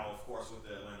now, of course, with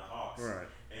the Atlanta Hawks. Right.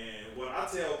 And what I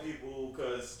tell people,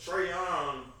 because Trae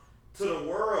Young to the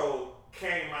world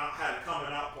had a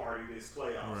coming out party this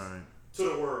playoffs. Right. To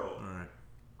the world. Right.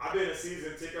 I've been a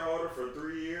season ticket holder for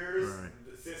 3 years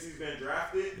since he's been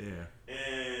drafted. Yeah.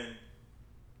 And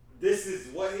this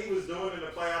is what he was doing in the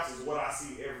playoffs is what I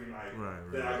see every night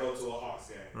that I go to a Hawks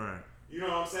game. Right. You know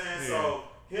what I'm saying? Yeah. So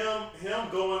him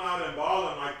going out and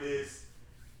balling like this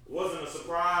wasn't a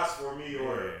surprise for me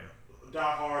or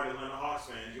diehard Atlanta Hawks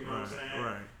fans. You know what I'm saying?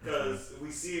 Right. Because we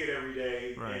see it every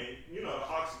day, Right. and you know the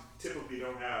Hawks typically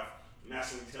don't have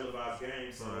nationally televised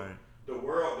games, so Right. the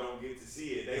world don't get to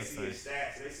see it. They That's see nice. his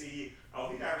stats. They see, he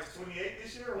averaged 28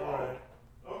 this year. Wow. Right.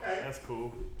 Okay. That's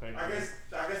cool. Thank I you. guess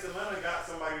Atlanta got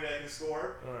somebody that can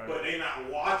score, Right. but they not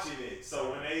watching it.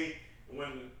 So when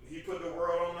he put the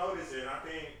world on notice, and I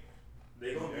think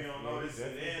they gonna be on notice.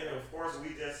 And then of course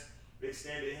we just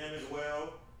extended him as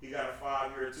well. He got a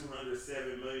 5-year,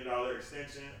 $207 million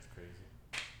extension. That's crazy.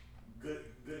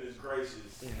 Goodness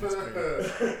gracious. Yeah, that's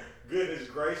crazy. Goodness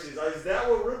gracious. Is that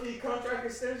what rookie contract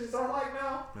extensions are like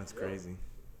now? That's crazy.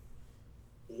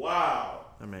 Wow.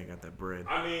 That man got that bread.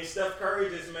 I mean, Steph Curry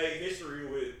just made history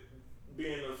with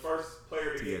being the first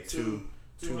player to get two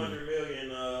 $200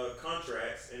 million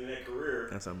contracts in their career.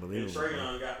 That's unbelievable. And Trae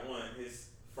Young got one, his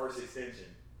first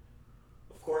extension.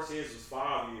 Of course, his was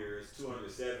 5 years,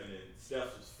 207, and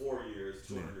Steph's was 4 years,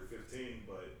 215.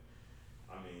 But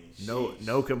I mean,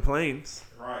 no complaints.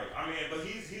 Right. I mean, but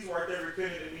he's worth every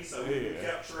penny to me. So we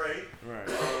kept Trae. Right.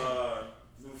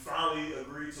 We finally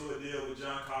agreed to a deal with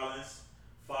John Collins,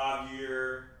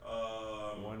 5-year,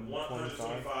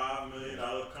 $125 million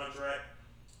contract.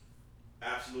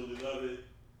 Absolutely love it.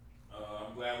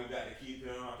 I'm glad we got to keep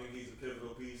him. I think he's a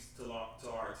pivotal piece to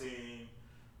our team.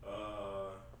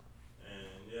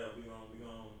 And yeah, we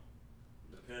gonna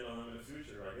depend on him in the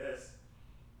future, I guess.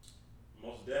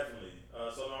 Most definitely.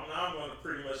 So now I'm going to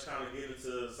pretty much kind of get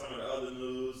into some of the other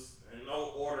news in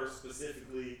no order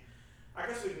specifically. I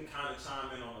guess we can kind of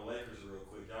chime in on the Lakers real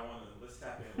quick. Let's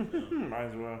tap in with them. Might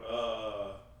as well.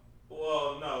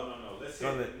 Well, no. Let's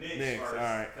hit the Knicks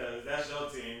first, because that's your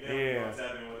team. Then we're going to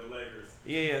tap in with the Lakers.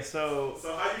 Yeah, so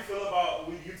how do you feel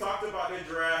about, you talked about their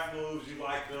draft moves, you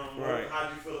like them. Right. How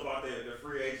do you feel about the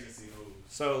free agency moves?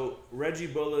 So Reggie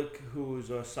Bullock, who's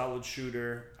a solid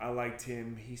shooter, I liked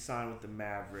him. He signed with the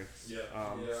Mavericks. Yeah.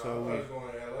 So he's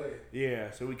going to LA.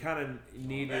 Yeah, so we kind of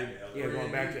needed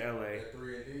going back to LA. At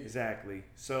 3-and-D. Exactly.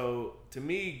 So to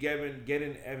me,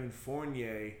 getting Evan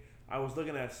Fournier, I was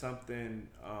looking at something.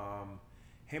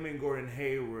 Him and Gordon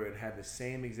Hayward had the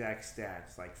same exact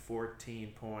stats, like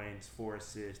 14 points, 4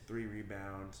 assists, 3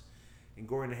 rebounds. And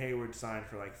Gordon Hayward signed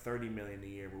for like $30 million a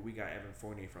year, but we got Evan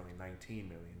Fournier for only $19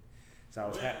 million. So I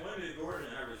was when did Gordon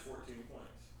average 14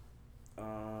 points?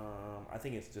 I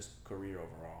think it's just career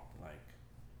overall. Like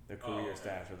their career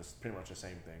stats are pretty much the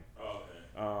same thing. Oh, okay.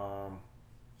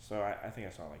 So I think I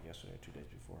saw it like yesterday, 2 days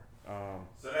before.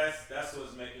 So that's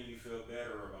what's making you feel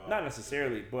better about. Not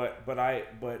necessarily, but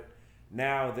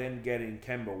now then getting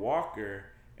Kemba Walker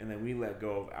and then we let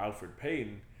go of Alfred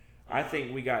Payton. I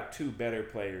think we got 2 better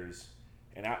players,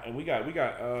 and we got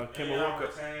Kemba Walker.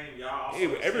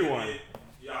 Everyone.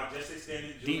 Y'all just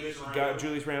extended Julius Randle. Got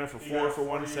Julius Randle for 4 for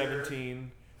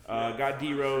 117. Got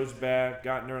D Rose back.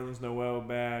 Got Nerlens Noel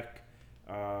back.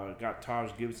 Got Taj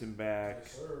Gibson back.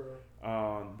 Yes, sir.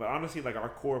 But honestly, like our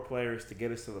core players to get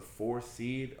us to the 4th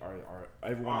seed are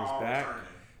everyone is back. Returning.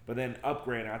 But then I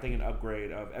think an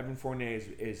upgrade of Evan Fournier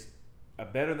is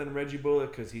better than Reggie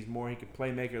Bullock because he can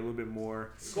playmaker a little bit more.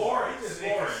 Scoring.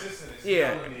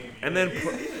 Yeah, and then he's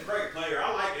a great player.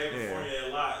 I like Evan Fournier a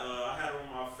lot. I had him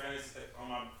on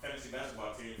my fantasy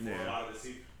basketball team for a lot of the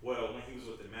season. Well, when he was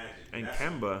with the Magic. And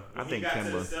Kemba, I think Kemba. When he got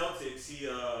Kemba. to the Celtics, he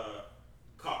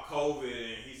caught COVID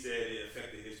and he said it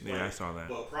affected his play. Yeah, I saw that.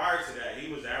 But prior to that,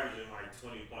 he was averaging like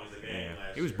 20 points a game last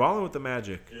year. He was balling with the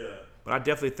Magic. Yeah. But I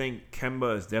definitely think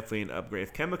Kemba is definitely an upgrade.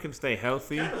 If Kemba can stay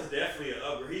healthy, Kemba's definitely an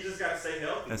upgrade. He just got to stay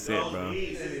healthy. That's it, bro.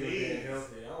 His He's knees.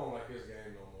 healthy. I don't like his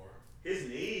game no more. His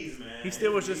knees, man. he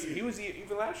still was just even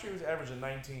last year he was averaging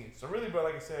 19. So really, bro,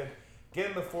 like I said,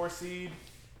 getting the 4 seed,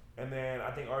 and then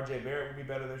I think R.J. Barrett would be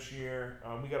better this year.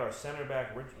 We got our center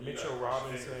back Mitchell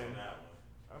Robinson.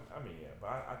 I mean, yeah,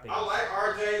 but I think I like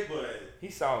RJ, but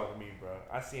he's solid to me, bro.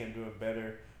 I see him doing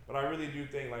better, but I really do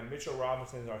think like Mitchell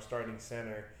Robinson is our starting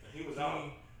center. He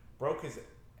out. Broke his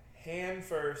hand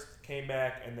first, came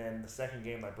back, and then the second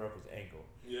game like broke his ankle.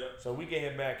 Yeah. So we get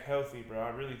him back healthy, bro. I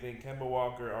really think Kemba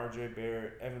Walker, R.J.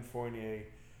 Barrett, Evan Fournier,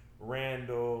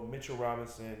 Randall, Mitchell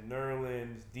Robinson,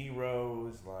 Nerlens, D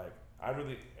Rose,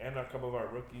 and a couple of our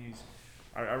rookies.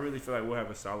 I really feel like we'll have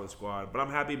a solid squad, but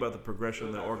I'm happy about the progression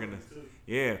of the organization.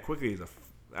 Yeah, Quickly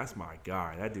that's my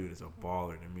guy. That dude is a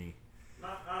baller to me.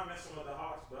 Not messing with the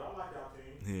Hawks, but I like y'all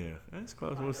team. Yeah, that's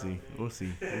close. We'll see.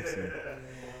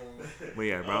 But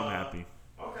yeah, bro, I'm happy.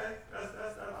 Okay,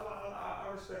 I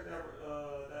respect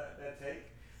that take.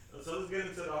 So let's get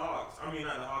into the Hawks. I mean,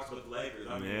 not the Hawks, but the Lakers.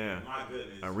 I mean, my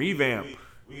goodness, a revamp.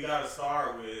 We got to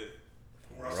start with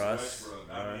Russell Westbrook.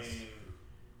 I mean.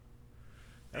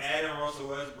 Adding Russell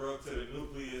Westbrook to the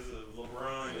nucleus of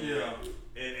LeBron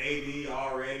and AD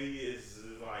already is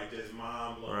like just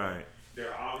mind blowing. Right.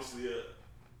 They're obviously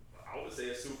I would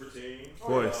say a super team. Of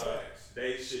course.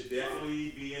 They should definitely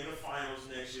be in the finals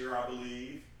next year, I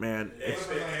believe. Man,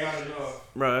 Expectations.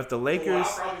 bro, if the Lakers,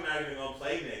 Kawhi probably not even gonna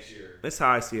play next year. that's how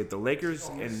I see it. The Lakers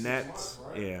and Nets,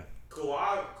 yeah.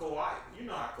 Kawhi, you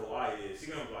know how Kawhi is. He's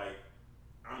gonna be like,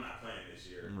 I'm not playing this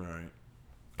year. Right.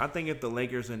 I think if the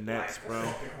Lakers and Nets, bro,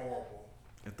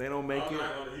 if they don't make it,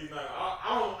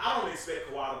 I don't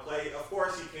expect Kawhi to play. Of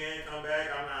course, he can come back.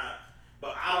 I'm not,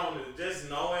 but I don't. Just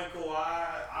knowing Kawhi,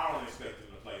 I don't expect him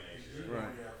to play next year. Right.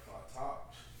 A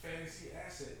top fantasy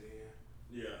asset,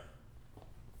 then. Yeah.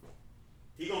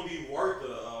 He gonna be worth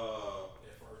a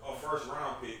first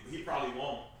round pick. He probably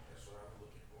won't. That's what I'm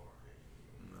looking for.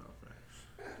 no, facts.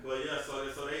 But yeah,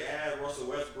 so they add Russell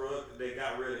Westbrook. They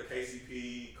got rid of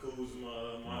KCP,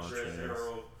 Kuzma, Montrezl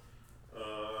Harrell.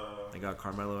 They got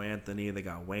Carmelo Anthony. They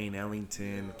got Wayne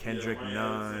Ellington, Kendrick Wayne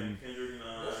Nunn,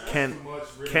 Ellington,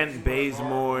 Kent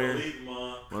Bazemore, Malik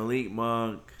Monk, Malik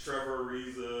Monk. Trevor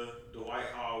Ariza, Dwight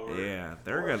Howard. Yeah,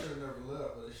 they're gonna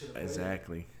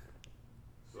exactly.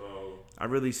 So I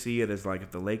really see it as like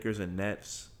if the Lakers and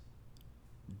Nets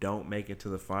don't make it to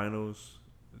the finals,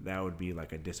 that would be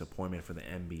like a disappointment for the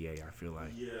NBA. I feel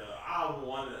like. yeah, I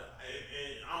want to.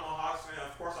 And I'm a Hawks fan.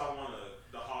 Of course, I want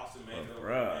the Hawks to make it over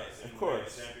bruh, the Nets and of win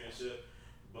course. the championship.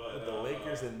 But the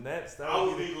Lakers and Nets, that I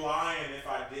would would be lying if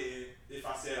I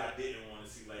said I didn't want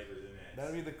to see Lakers and Nets.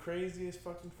 that'd be the craziest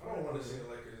fucking I don't want to finals. see the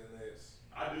Lakers and Nets.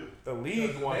 I do. The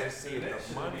league wants to see the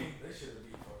money. They should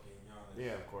be fucking Giannis.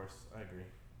 Yeah, of course, I agree.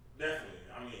 Definitely.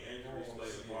 I mean, injuries play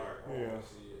a part. Yeah.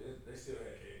 They still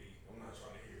had KD. I'm not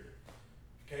trying to hear it.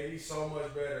 KD's so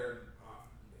much better. I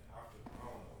don't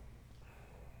know.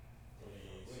 I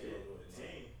mean, shit, the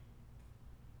team.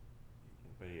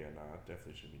 But yeah, nah, it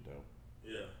definitely should be dope.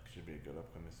 Yeah. Should be a good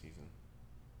upcoming season.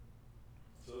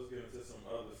 So let's get into some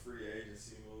other free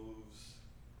agency moves.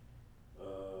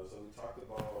 So we talked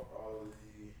about all of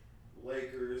the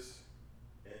Lakers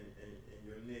and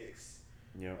your Knicks.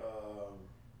 Yep.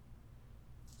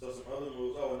 So some other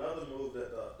moves. Oh, another move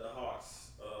that the Hawks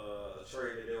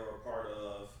trade that they were a part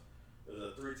of was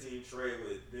a 3-team trade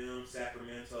with them,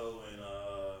 Sacramento, and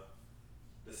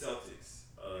the Celtics.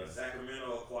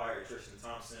 Sacramento acquired Tristan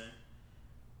Thompson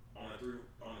on a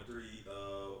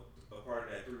part of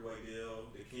that three-way deal.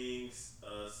 The Kings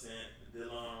sent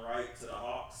Dylan Wright to the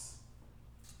Hawks.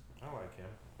 I like him.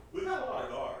 We got a lot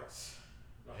of guards.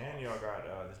 And y'all got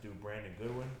this dude Brandon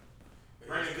Goodwin.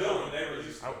 Brandon Goodwin, they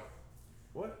released him.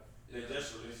 What? They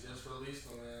just released him. Just released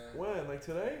them, man. When? Like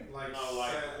today? Like, No,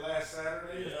 like last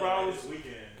Saturday. Yeah, probably- this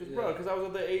weekend. Cause I was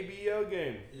at the ABL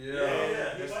game.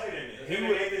 Yeah, he played in it. He Him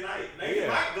was- and Nathan Knight. Nathan yeah.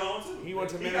 Knight gone too. He went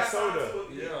to got signed Minnesota.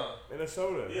 to Yeah.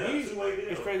 Minnesota. Yeah, two-way deal.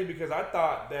 It's crazy because I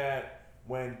thought that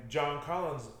when John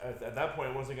Collins at that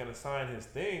point wasn't gonna sign his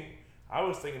thing, I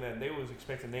was thinking that they was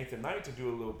expecting Nathan Knight to do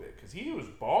a little bit because he was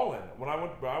balling. When I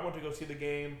went to go see the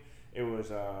game, it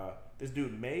was this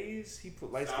dude Mays. He put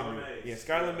light skin. Yeah,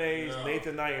 Skylar Mays, Yeah.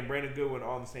 Nathan Knight, and Brandon Goodwin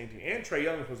all on the same team. And Trae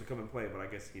Young was supposed to come and play, but I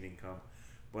guess he didn't come.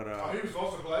 But he was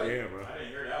supposed to play. yeah, bro. I didn't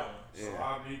hear that one. So Yeah.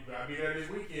 I'll be there this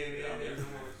weekend. Yeah, I'm Yeah, there this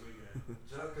weekend.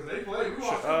 because they played. We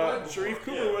watched them play before. Sharif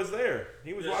Cooper Yeah. was there.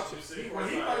 He was watching. He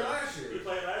played last year. He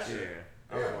played last Yeah. year.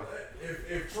 I was Yeah, watching.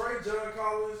 if Trey, John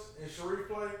Collins, and Sharif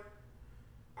play,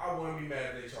 I wouldn't be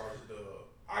mad if they charged a dub.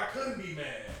 I couldn't be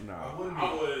mad. No. I wouldn't be.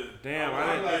 I would. Damn,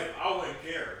 I didn't. wouldn't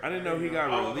care. I didn't know he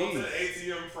got I would go to released. the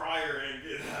ATM prior and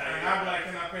get And I'm like,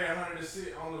 can I pay $100 to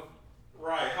sit on the?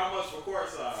 right. How much for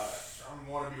courtside? I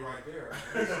want to be right there.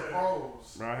 These are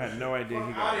pros. Bro, I had no idea he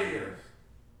Fuck got outta released. here.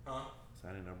 Huh? So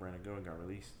I didn't know Brandon Goodwin got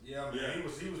released. Yeah, man. Yeah.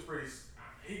 He was pretty.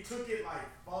 He took it like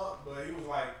fuck, but he was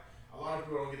like, a lot of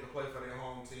people don't get to play for their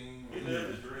home team. He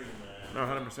lived his dream, man. No,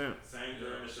 100%. Same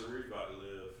dream that Sharif about to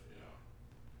live. Yeah.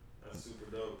 That's super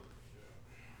dope.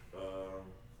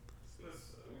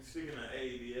 Speaking of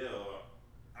ABL,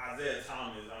 Isaiah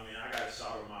Thomas, I mean, I got to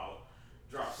shout him out.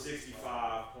 Dropped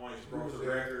 65 points, broke the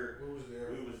record. Who was there?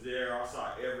 We was there. I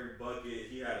saw every bucket.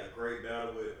 He had a great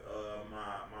battle with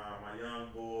my young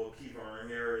bull, Kevon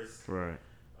Harris. Right.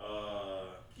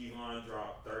 Kevon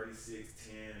dropped 36,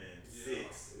 10, and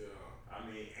 6. Yeah. I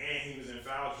mean, and he was in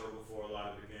foul trouble for a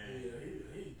lot of the game. Yeah,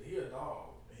 he a dog.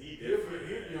 He'll be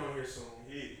on here soon.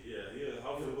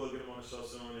 Hopefully we'll get him on the show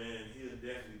soon, and he'll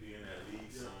definitely be in that league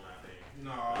soon, I think.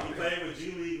 No, He played with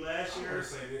G League last I year.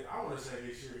 want to say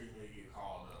this year he may get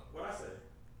called up. What'd I say?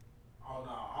 Oh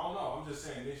no, I don't know. I'm just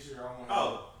saying this year I want.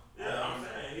 I'm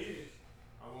saying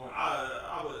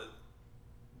I would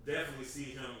definitely see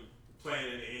him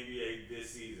playing in the NBA this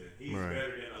season. He's Right.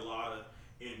 better than a lot of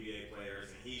NBA players,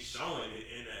 and he's showing it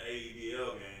in the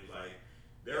ABL games. Like,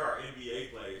 there are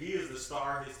NBA players. He is the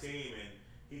star of his team, and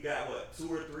he got,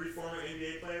 2 or 3 former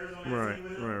NBA players on that team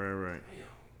with him? Right. Damn.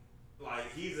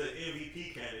 like he's an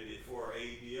MVP candidate for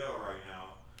ABL right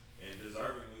now, and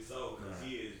deservingly so because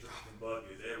he is dropping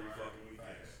buckets every fucking weekend.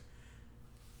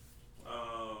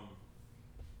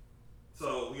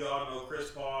 So we all know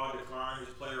Chris Paul declined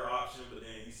his player option, but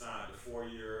then he signed a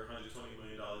 4-year, $120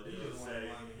 million deal.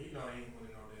 He know he ain't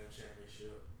winning no damn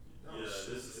championship.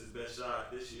 This is his best shot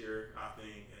this year, I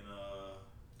think, and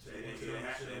they didn't to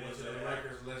the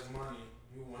Lakers less money.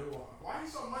 Why you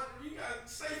so much? You got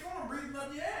State Farm breathing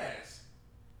up your ass.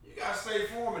 You got State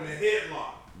Farm in the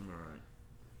headlock. Right.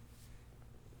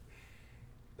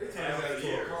 They turned that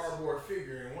to a cardboard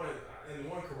figure in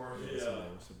one commercial. Yeah,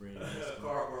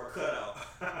 cardboard cutout.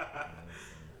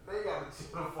 They got to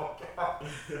chill the fuck out.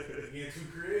 Getting too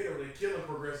creative. They killing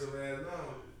progressive ass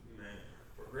now. Man,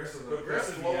 progressive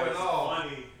flowing off.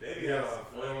 Funny. They be Yeah, some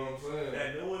funny. you know what I'm saying. That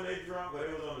new one they dropped, but it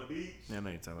was on the beach. Yeah, I know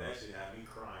you're talking about. That shit had me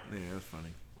crying. Yeah, that's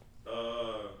funny.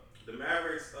 The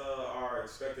Mavericks are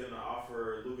expecting to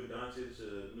offer Luka Doncic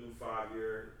a new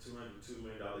 5-year, $202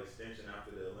 million extension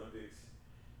after the Olympics.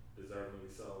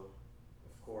 Deservingly so,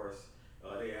 of course.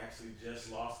 They actually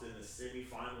just lost in the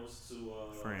semifinals to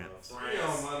France by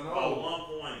 1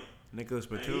 point. Nicholas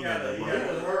Man, Batum he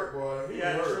was hurt, boy. He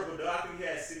had a triple double. I think he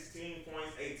had 16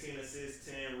 points, 18 assists,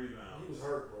 10 rebounds. He was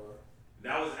hurt, boy.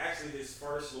 That was actually his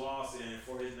first loss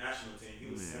for his national team.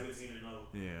 He was 17-0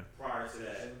 prior to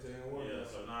that. 17-1. Yeah,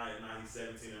 so now he's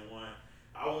 17-1.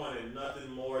 I wanted nothing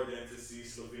more than to see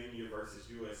Slovenia versus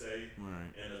USA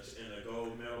in a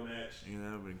gold medal match. Yeah,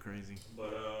 that would have been crazy.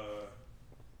 But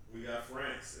we got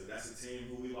France. That's a team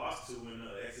who we lost to in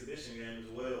the exhibition game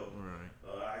as well.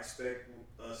 Right. I expect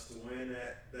us to win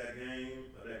that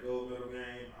game, that gold medal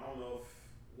game. I don't know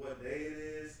what day it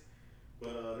is,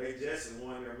 but they just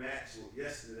won their match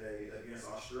yesterday against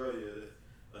Australia,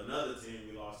 another team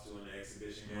we lost to in the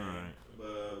exhibition game. Right.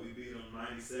 But we beat them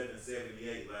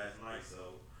 97-78 last night,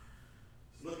 so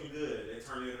it's looking good. They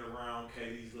turned it around.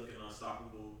 KD's looking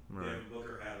unstoppable. Right. Devin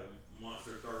Booker had a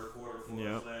monster third quarter for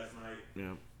us last night.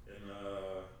 Yep. And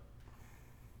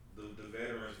the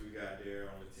veterans we got there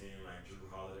on the team, like Drew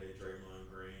Holiday,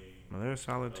 Draymond Green. Well, they're a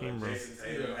solid team, bro. Jason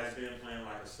Tatum has been playing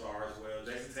like a star as well.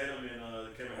 Jason Tatum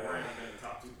and Kevin Durant have been the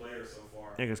top 2 players so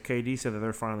far. Yeah, because KD said that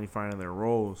they're finally finding their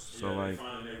roles. So they're like,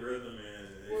 finding their rhythm and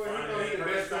he's the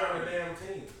best player on the damn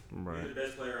team. right. He's the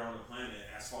best player on the planet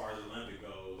as far as Olympic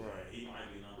goes. Right. He might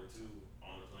be number 2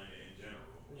 on the planet in general.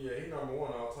 Yeah, he's number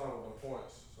 1 all time with them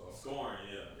points. So. Scoring,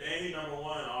 yeah. And he's number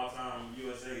 1 all time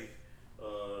USA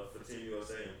for Team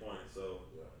USA in points. So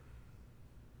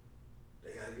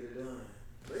they gotta get it done.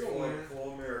 They gonna win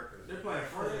for America. They're playing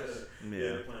France. Yeah,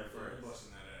 they're playing France. They're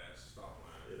busting that ass. Stop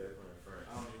playing. Yeah, they're playing France.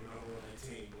 I don't even know who on their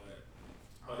team,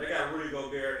 but they got Rudy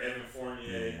Gobert, Evan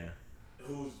Fournier,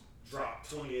 who's dropped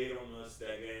 28 on us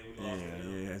that game. We lost to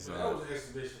them. So that was an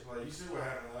exhibition play. You see what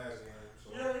happened last game. So.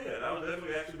 Yeah, that was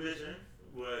definitely an exhibition,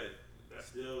 but that's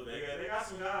still they got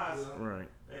some guys. Yeah. right.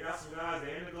 They got some guys.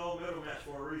 They in the gold medal match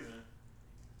for a reason.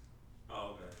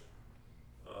 Oh, okay.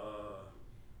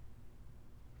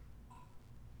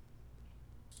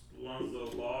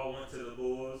 Lonzo Ball went to the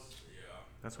Bulls. Yeah.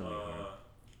 That's gonna be hard.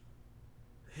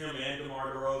 Him and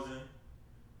DeMar DeRozan.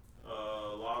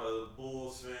 A lot of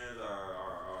Bulls fans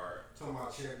are talking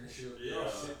about championship.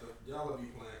 Yeah. Y'all will be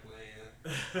playing.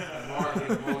 DeMar get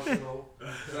emotional.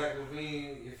 Zach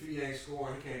LaVine, if he ain't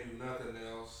scoring, he can't do nothing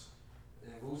else.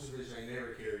 And Vucevic ain't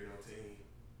never carried no team.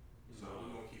 So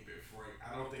we're gonna keep it frank.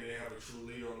 I don't think they have a true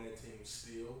leader on that team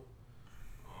still.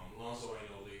 Lonzo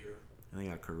ain't no leader. And they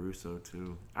got Caruso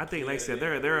too. I think, like I said,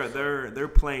 they're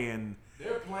playing.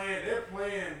 They're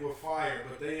playing with fire,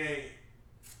 but they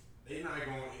not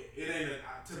going. It ain't.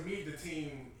 To me, the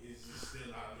team is just still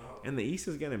not enough. And the East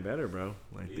is getting better, bro.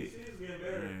 Like the East is getting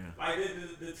better. Yeah. Like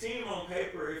the team on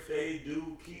paper, if they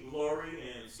do keep Laurie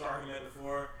and start him at the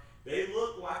 4, they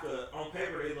look like on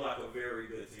paper they look like a very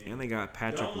good team. And they got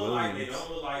Patrick Williams.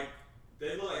 Williams.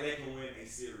 They look like they can win a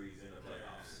series in the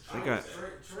playoffs. They got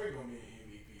Trey gonna be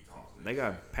MVP talks. They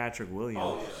got Patrick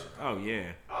Williams. Oh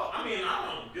yeah. Oh, I mean,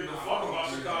 I don't give a fuck about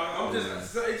Chicago.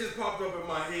 It just popped up in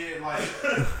my head like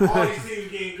all these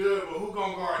teams getting good, but who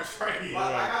gonna guard Trey?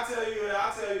 Like I tell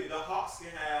you, the Hawks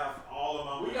can have all of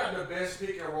my. We got the best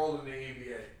pick and roll in the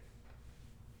NBA.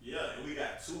 Yeah, and we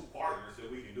got 2 partners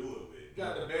that we can do it with. We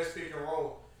got the best pick and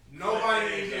roll. Nobody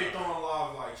in the NBA throwing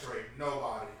lobs like Trey.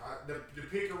 Nobody. The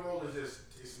pick and roll is just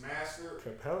it's mastered.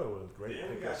 Capella was great. Then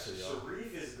we got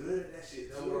Sharif is good at that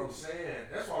shit. That's what I'm saying.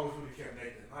 That's why we really kept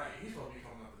Nathan Knight. He's supposed to be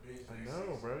coming off the bench. I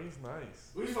know, bro. He's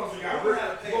nice. We supposed to get rid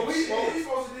of. We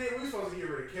supposed to get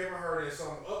rid of Kevin Hurt and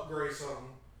upgrade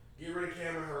something. Get rid of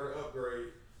Kevin Hurt,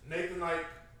 upgrade. Nathan Knight,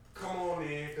 come on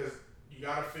in because you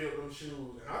gotta fill them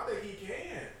shoes, and I think he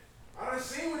can. I done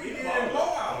seen what he did in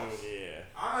blowouts. Yeah.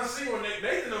 I done seen when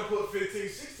Nathan done put 15,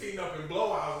 16 up in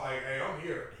blowouts. Like, hey, I'm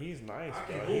here. He's nice,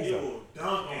 I bro. can He's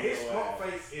dunk. And his pump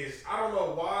fake is, I don't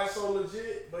know why it's so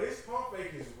legit, but his pump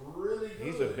fake is really good.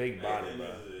 He's a big body, bro.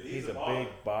 He's a big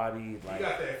body. Like, he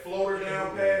got that floater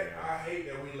down pat. I hate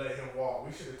that we let him walk.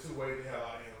 We should have two-wayed the hell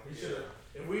out of him. We should have.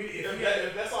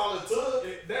 If that's all it took.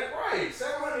 That's right.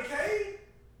 $700K?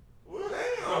 Well,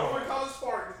 damn. Go on to College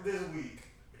Park this week.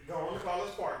 They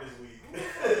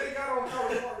got on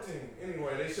College Park team.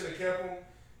 Anyway, they should have kept him.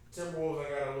 Timberwolves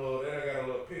got a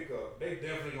little pickup. They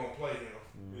definitely gonna play him.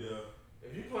 Yeah.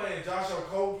 If you playing Josh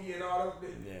Okogie and all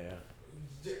them,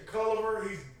 Culliver,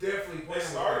 he's definitely playing. They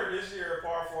started this year at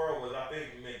par 4 with I think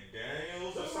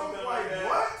McDaniels or something like that.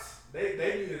 What? They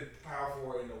needed power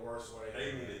forward in the worst way.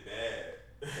 They needed bad.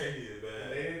 They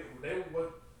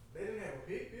didn't have a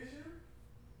pick this year.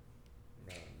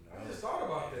 No. I just thought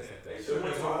about that. They should have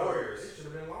went to the Warriors. They should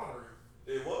have been lottery.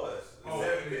 It was.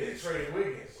 They traded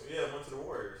Wiggins. Yeah, went to the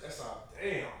Warriors.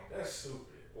 That's stupid.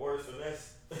 Warriors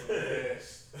finesse.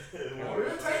 Yes.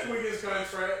 We'll take Wiggins'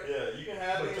 contract. Yeah, you can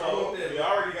have it. We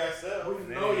already got stuff. We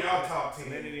know y'all top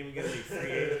team. They didn't even get any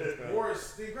free agents, bro. Warriors,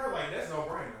 Steve Kerr, like, that's no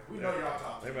brainer. We know y'all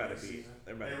top team. They're about to be.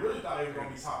 They really thought they were going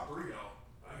to be top 3, though.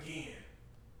 Again.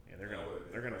 Yeah,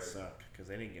 they're gonna suck because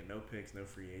they didn't get no picks, no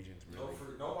free agents. Really.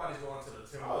 Nobody's going to the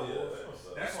Timberwolves. Oh,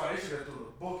 yeah, that's why they should have threw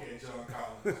the book at John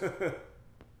Collins.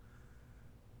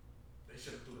 They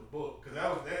should have threw the book because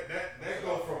that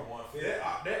go from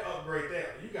that upgrade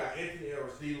that you got Anthony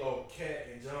Edwards, D'Lo, Cat,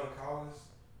 and John Collins.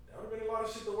 That would have been a lot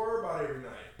of shit to worry about every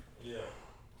night. Yeah.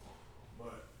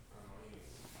 But I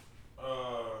don't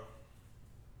know.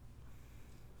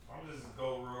 I'm just gonna go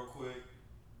real quick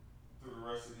through the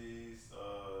rest of these.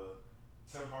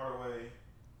 Tim Hardaway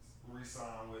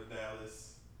re-signed with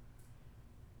Dallas.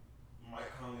 Mike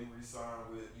Conley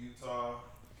re-signed with Utah.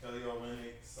 Kelly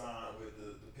Olynyk signed with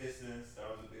the Pistons.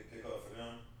 That was a big pickup for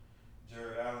them.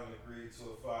 Jared Allen agreed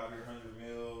to a 5-year, $100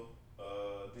 million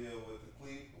deal with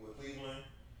Cleveland.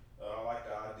 I like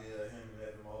the idea of him and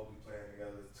Evan Mobley playing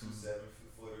together, 2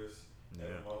 7-footers.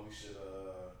 Yeah. Evan Mobley should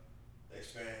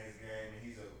expand his game, and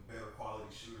he's a better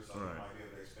quality shooter, so he might be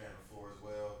able to expand the floor as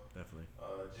well. Definitely.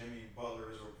 Jimmy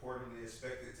Butler is reportedly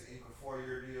expected to ink a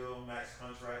 4-year deal, max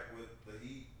contract with the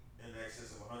Heat in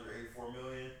excess of $184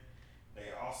 million.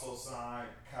 They also signed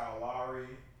Kyle Lowry,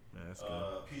 that's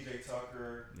good. PJ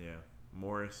Tucker,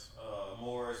 Morris,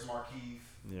 Markieff,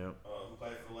 who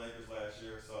played for the Lakers last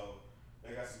year. So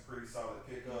they got some pretty solid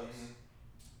pickups.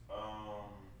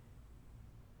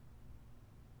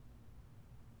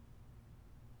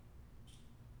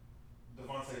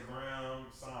 Devontae Graham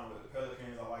signed with the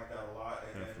Pelicans. I like that a lot.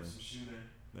 They had some shooting.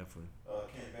 Definitely.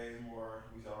 Kent Bazemore,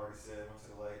 we already said, went to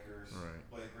the Lakers. Right.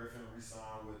 Blake Griffin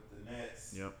re-signed with the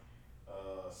Nets. Yep.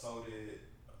 So did,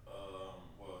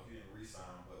 he didn't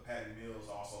re-sign, but Patty Mills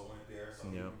also went there, so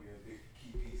he can be a big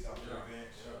key piece off the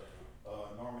bench.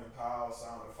 Norman Powell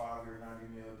signed a 5-year, $90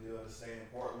 million deal to stay in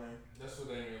Portland. That's what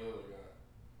Damian Lillard got.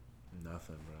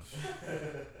 Nothing, bro.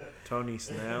 Tony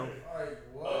Snell. Like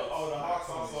what? The Hawks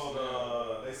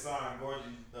also they signed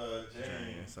Gorgie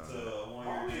James to a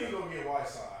 1-year deal. You gonna get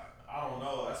Whiteside? I don't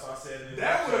know. That's what I said.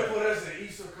 That would have put us in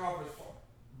Eastern Conference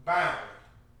bound.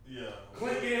 Yeah.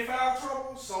 Clint get in foul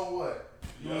trouble, so what?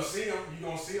 You gonna see him? You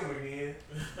gonna see him again?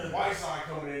 Whiteside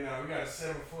coming in now. We got a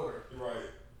 7-footer. Right.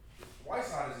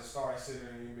 Whiteside is a starting center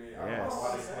in the NBA. I don't Yes. know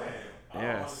why they play him. I don't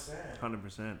understand.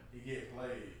 100%. He get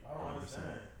played. I don't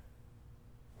understand.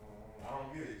 I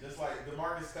don't get it. Just like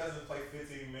DeMarcus Cousins played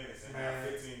 15 minutes and had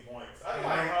 15 points. And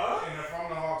if I'm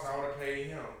the Hawks, I would have paid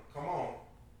him. Come on.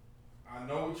 I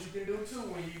know what you can do too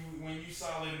when you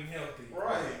solid and healthy.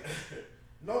 Right.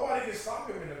 Nobody can stop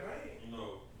him in the paint.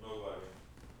 No, nobody.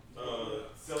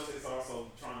 Celtics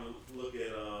also trying to look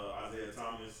at Isaiah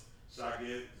Thomas. Shai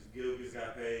Gilgeous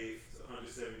got paid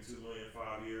 $172 million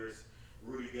 5 years.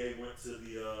 Rudy Gay went to the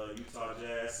Utah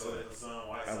Jazz, so that Hassan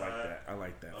Whiteside. I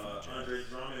like that. Andre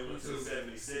Drummond went to the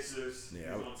 76ers. Yeah. He's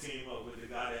going to team up with the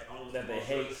guy that owns that the they most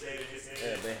hate. real estate in his hand.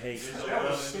 Yeah, they hate. That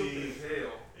was stupid as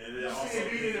hell. And You then also see him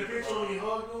beat in the picture when he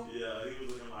hugged him? Yeah, he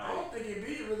was looking I like, don't think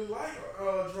Embiid really like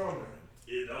Drummond.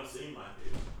 it don't seem like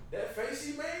it. That face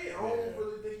he made, I don't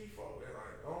really think he fought that.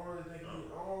 Like, I don't really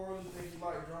think he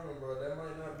like Drummond, bro. That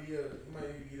might not be he might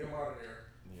need to get him out of there.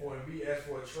 Or Embiid asked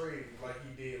for a trade like he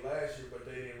did last year, but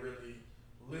they didn't really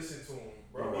listen to him,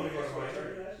 bro. He asked for a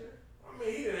trade last year? I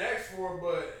mean, he didn't ask for it,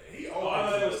 but he I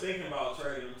know they was thinking about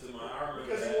trading him to my. I remember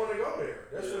because he wanted to go there.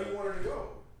 That's where he wanted to go.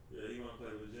 Yeah, he want to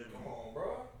play with Jimmy. Come on,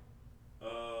 bro.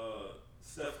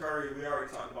 Steph Curry, we already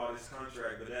talked about his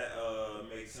contract, but that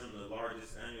makes him the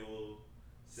largest annual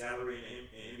salary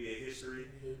in NBA history.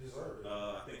 He deserved it.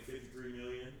 I think $53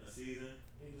 million a season.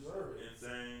 He deserved it.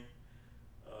 Insane.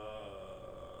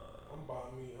 I'm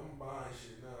buying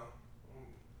shit now.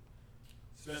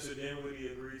 Spencer Dinwiddie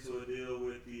agreed to a deal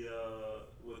with the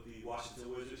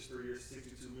Washington Wizards, 3 years,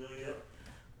 $62 million.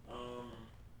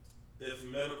 If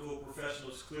medical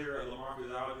professionals clear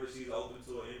LaMarcus Aldridge, he's open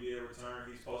to an NBA return.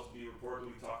 He's supposed to be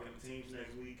reportedly talking to teams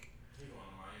next week. He going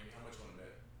to Miami. How much want to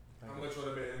bet? How much want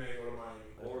to bet that man go to Miami?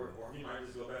 Or he might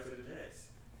just go back to the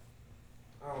Nets.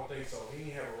 I don't think so. He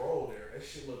didn't have a role there. That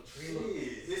shit looked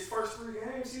tricky. His first 3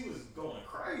 games, he was going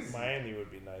crazy. Miami would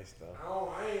be nice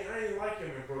though. I ain't like him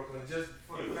in Brooklyn just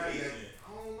for the fact that I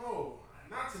don't know.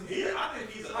 Not to me. I think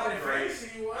he's an Not in upgrade.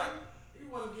 fantasy. He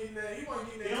wasn't getting that. He wasn't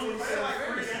getting that. He only played like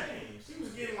 3 fantasy. games. He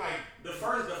was getting like The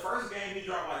first game he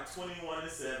dropped like 21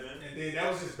 and 7. and then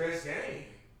that was his best game.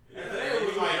 Yeah, After that, it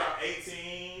was like dropped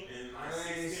 18 and like I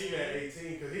didn't 16. see that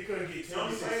 18 because he couldn't get He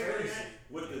only 26 played 3 fantasy. games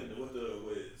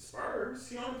with Spurs.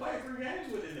 He only played 3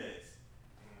 games with the Nets.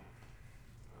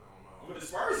 I don't know. With the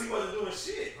Spurs, he wasn't doing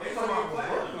shit. I'm talking about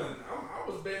Brooklyn. I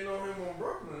was betting on him on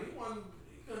Brooklyn. He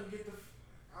couldn't get the.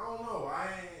 I don't know. I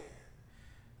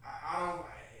don't.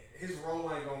 His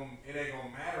role ain't gonna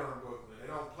matter in Brooklyn. They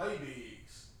don't play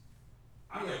bigs.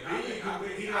 I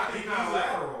think He's not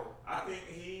lateral. I think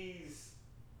he's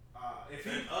If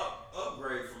an he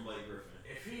upgrade from Blake Griffin.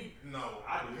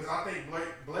 because I think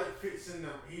Blake fits in the.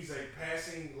 He's a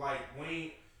passing like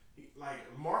wing. Like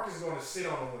Marcus is gonna sit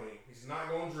on the wing. He's not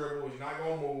gonna dribble. He's not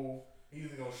gonna move. He's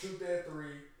either gonna shoot that 3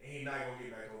 and he's not gonna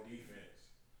get back on defense.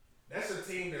 That's a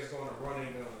team that's gonna run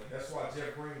and gun. That's why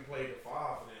Jeff Green played the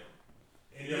 5 for them.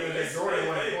 And DeAndre Jordan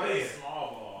wasn't playing.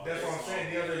 Small ball. That's what I'm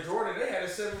saying. DeAndre Jordan, they had a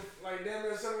damn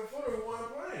near 7-footer who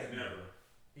wasn't playing.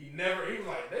 Never. He was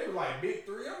like, they were like big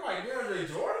 3. I'm like, DeAndre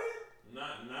Jordan?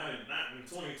 Not in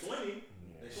 2020.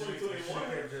 They should have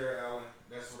kept Jared Allen.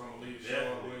 That's what I'm gonna leave the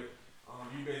show up with.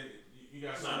 You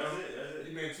got some. That's it.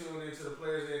 You've been tuning into the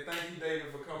players, and thank you,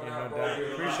 David, for coming Yeah, out, no bro. doubt. We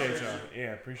Appreciate y'all.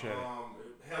 Yeah, appreciate it.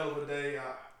 Hell of a day.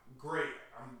 Great.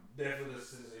 I'm definitely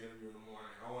listening to the interview in the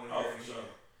morning. I want to hear it for sure.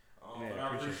 But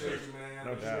I appreciate you, man.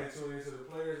 No doubt. You've been tuning into the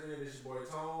players. This your boy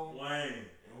Tone. Wayne.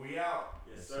 And we out.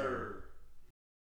 Yes, sir.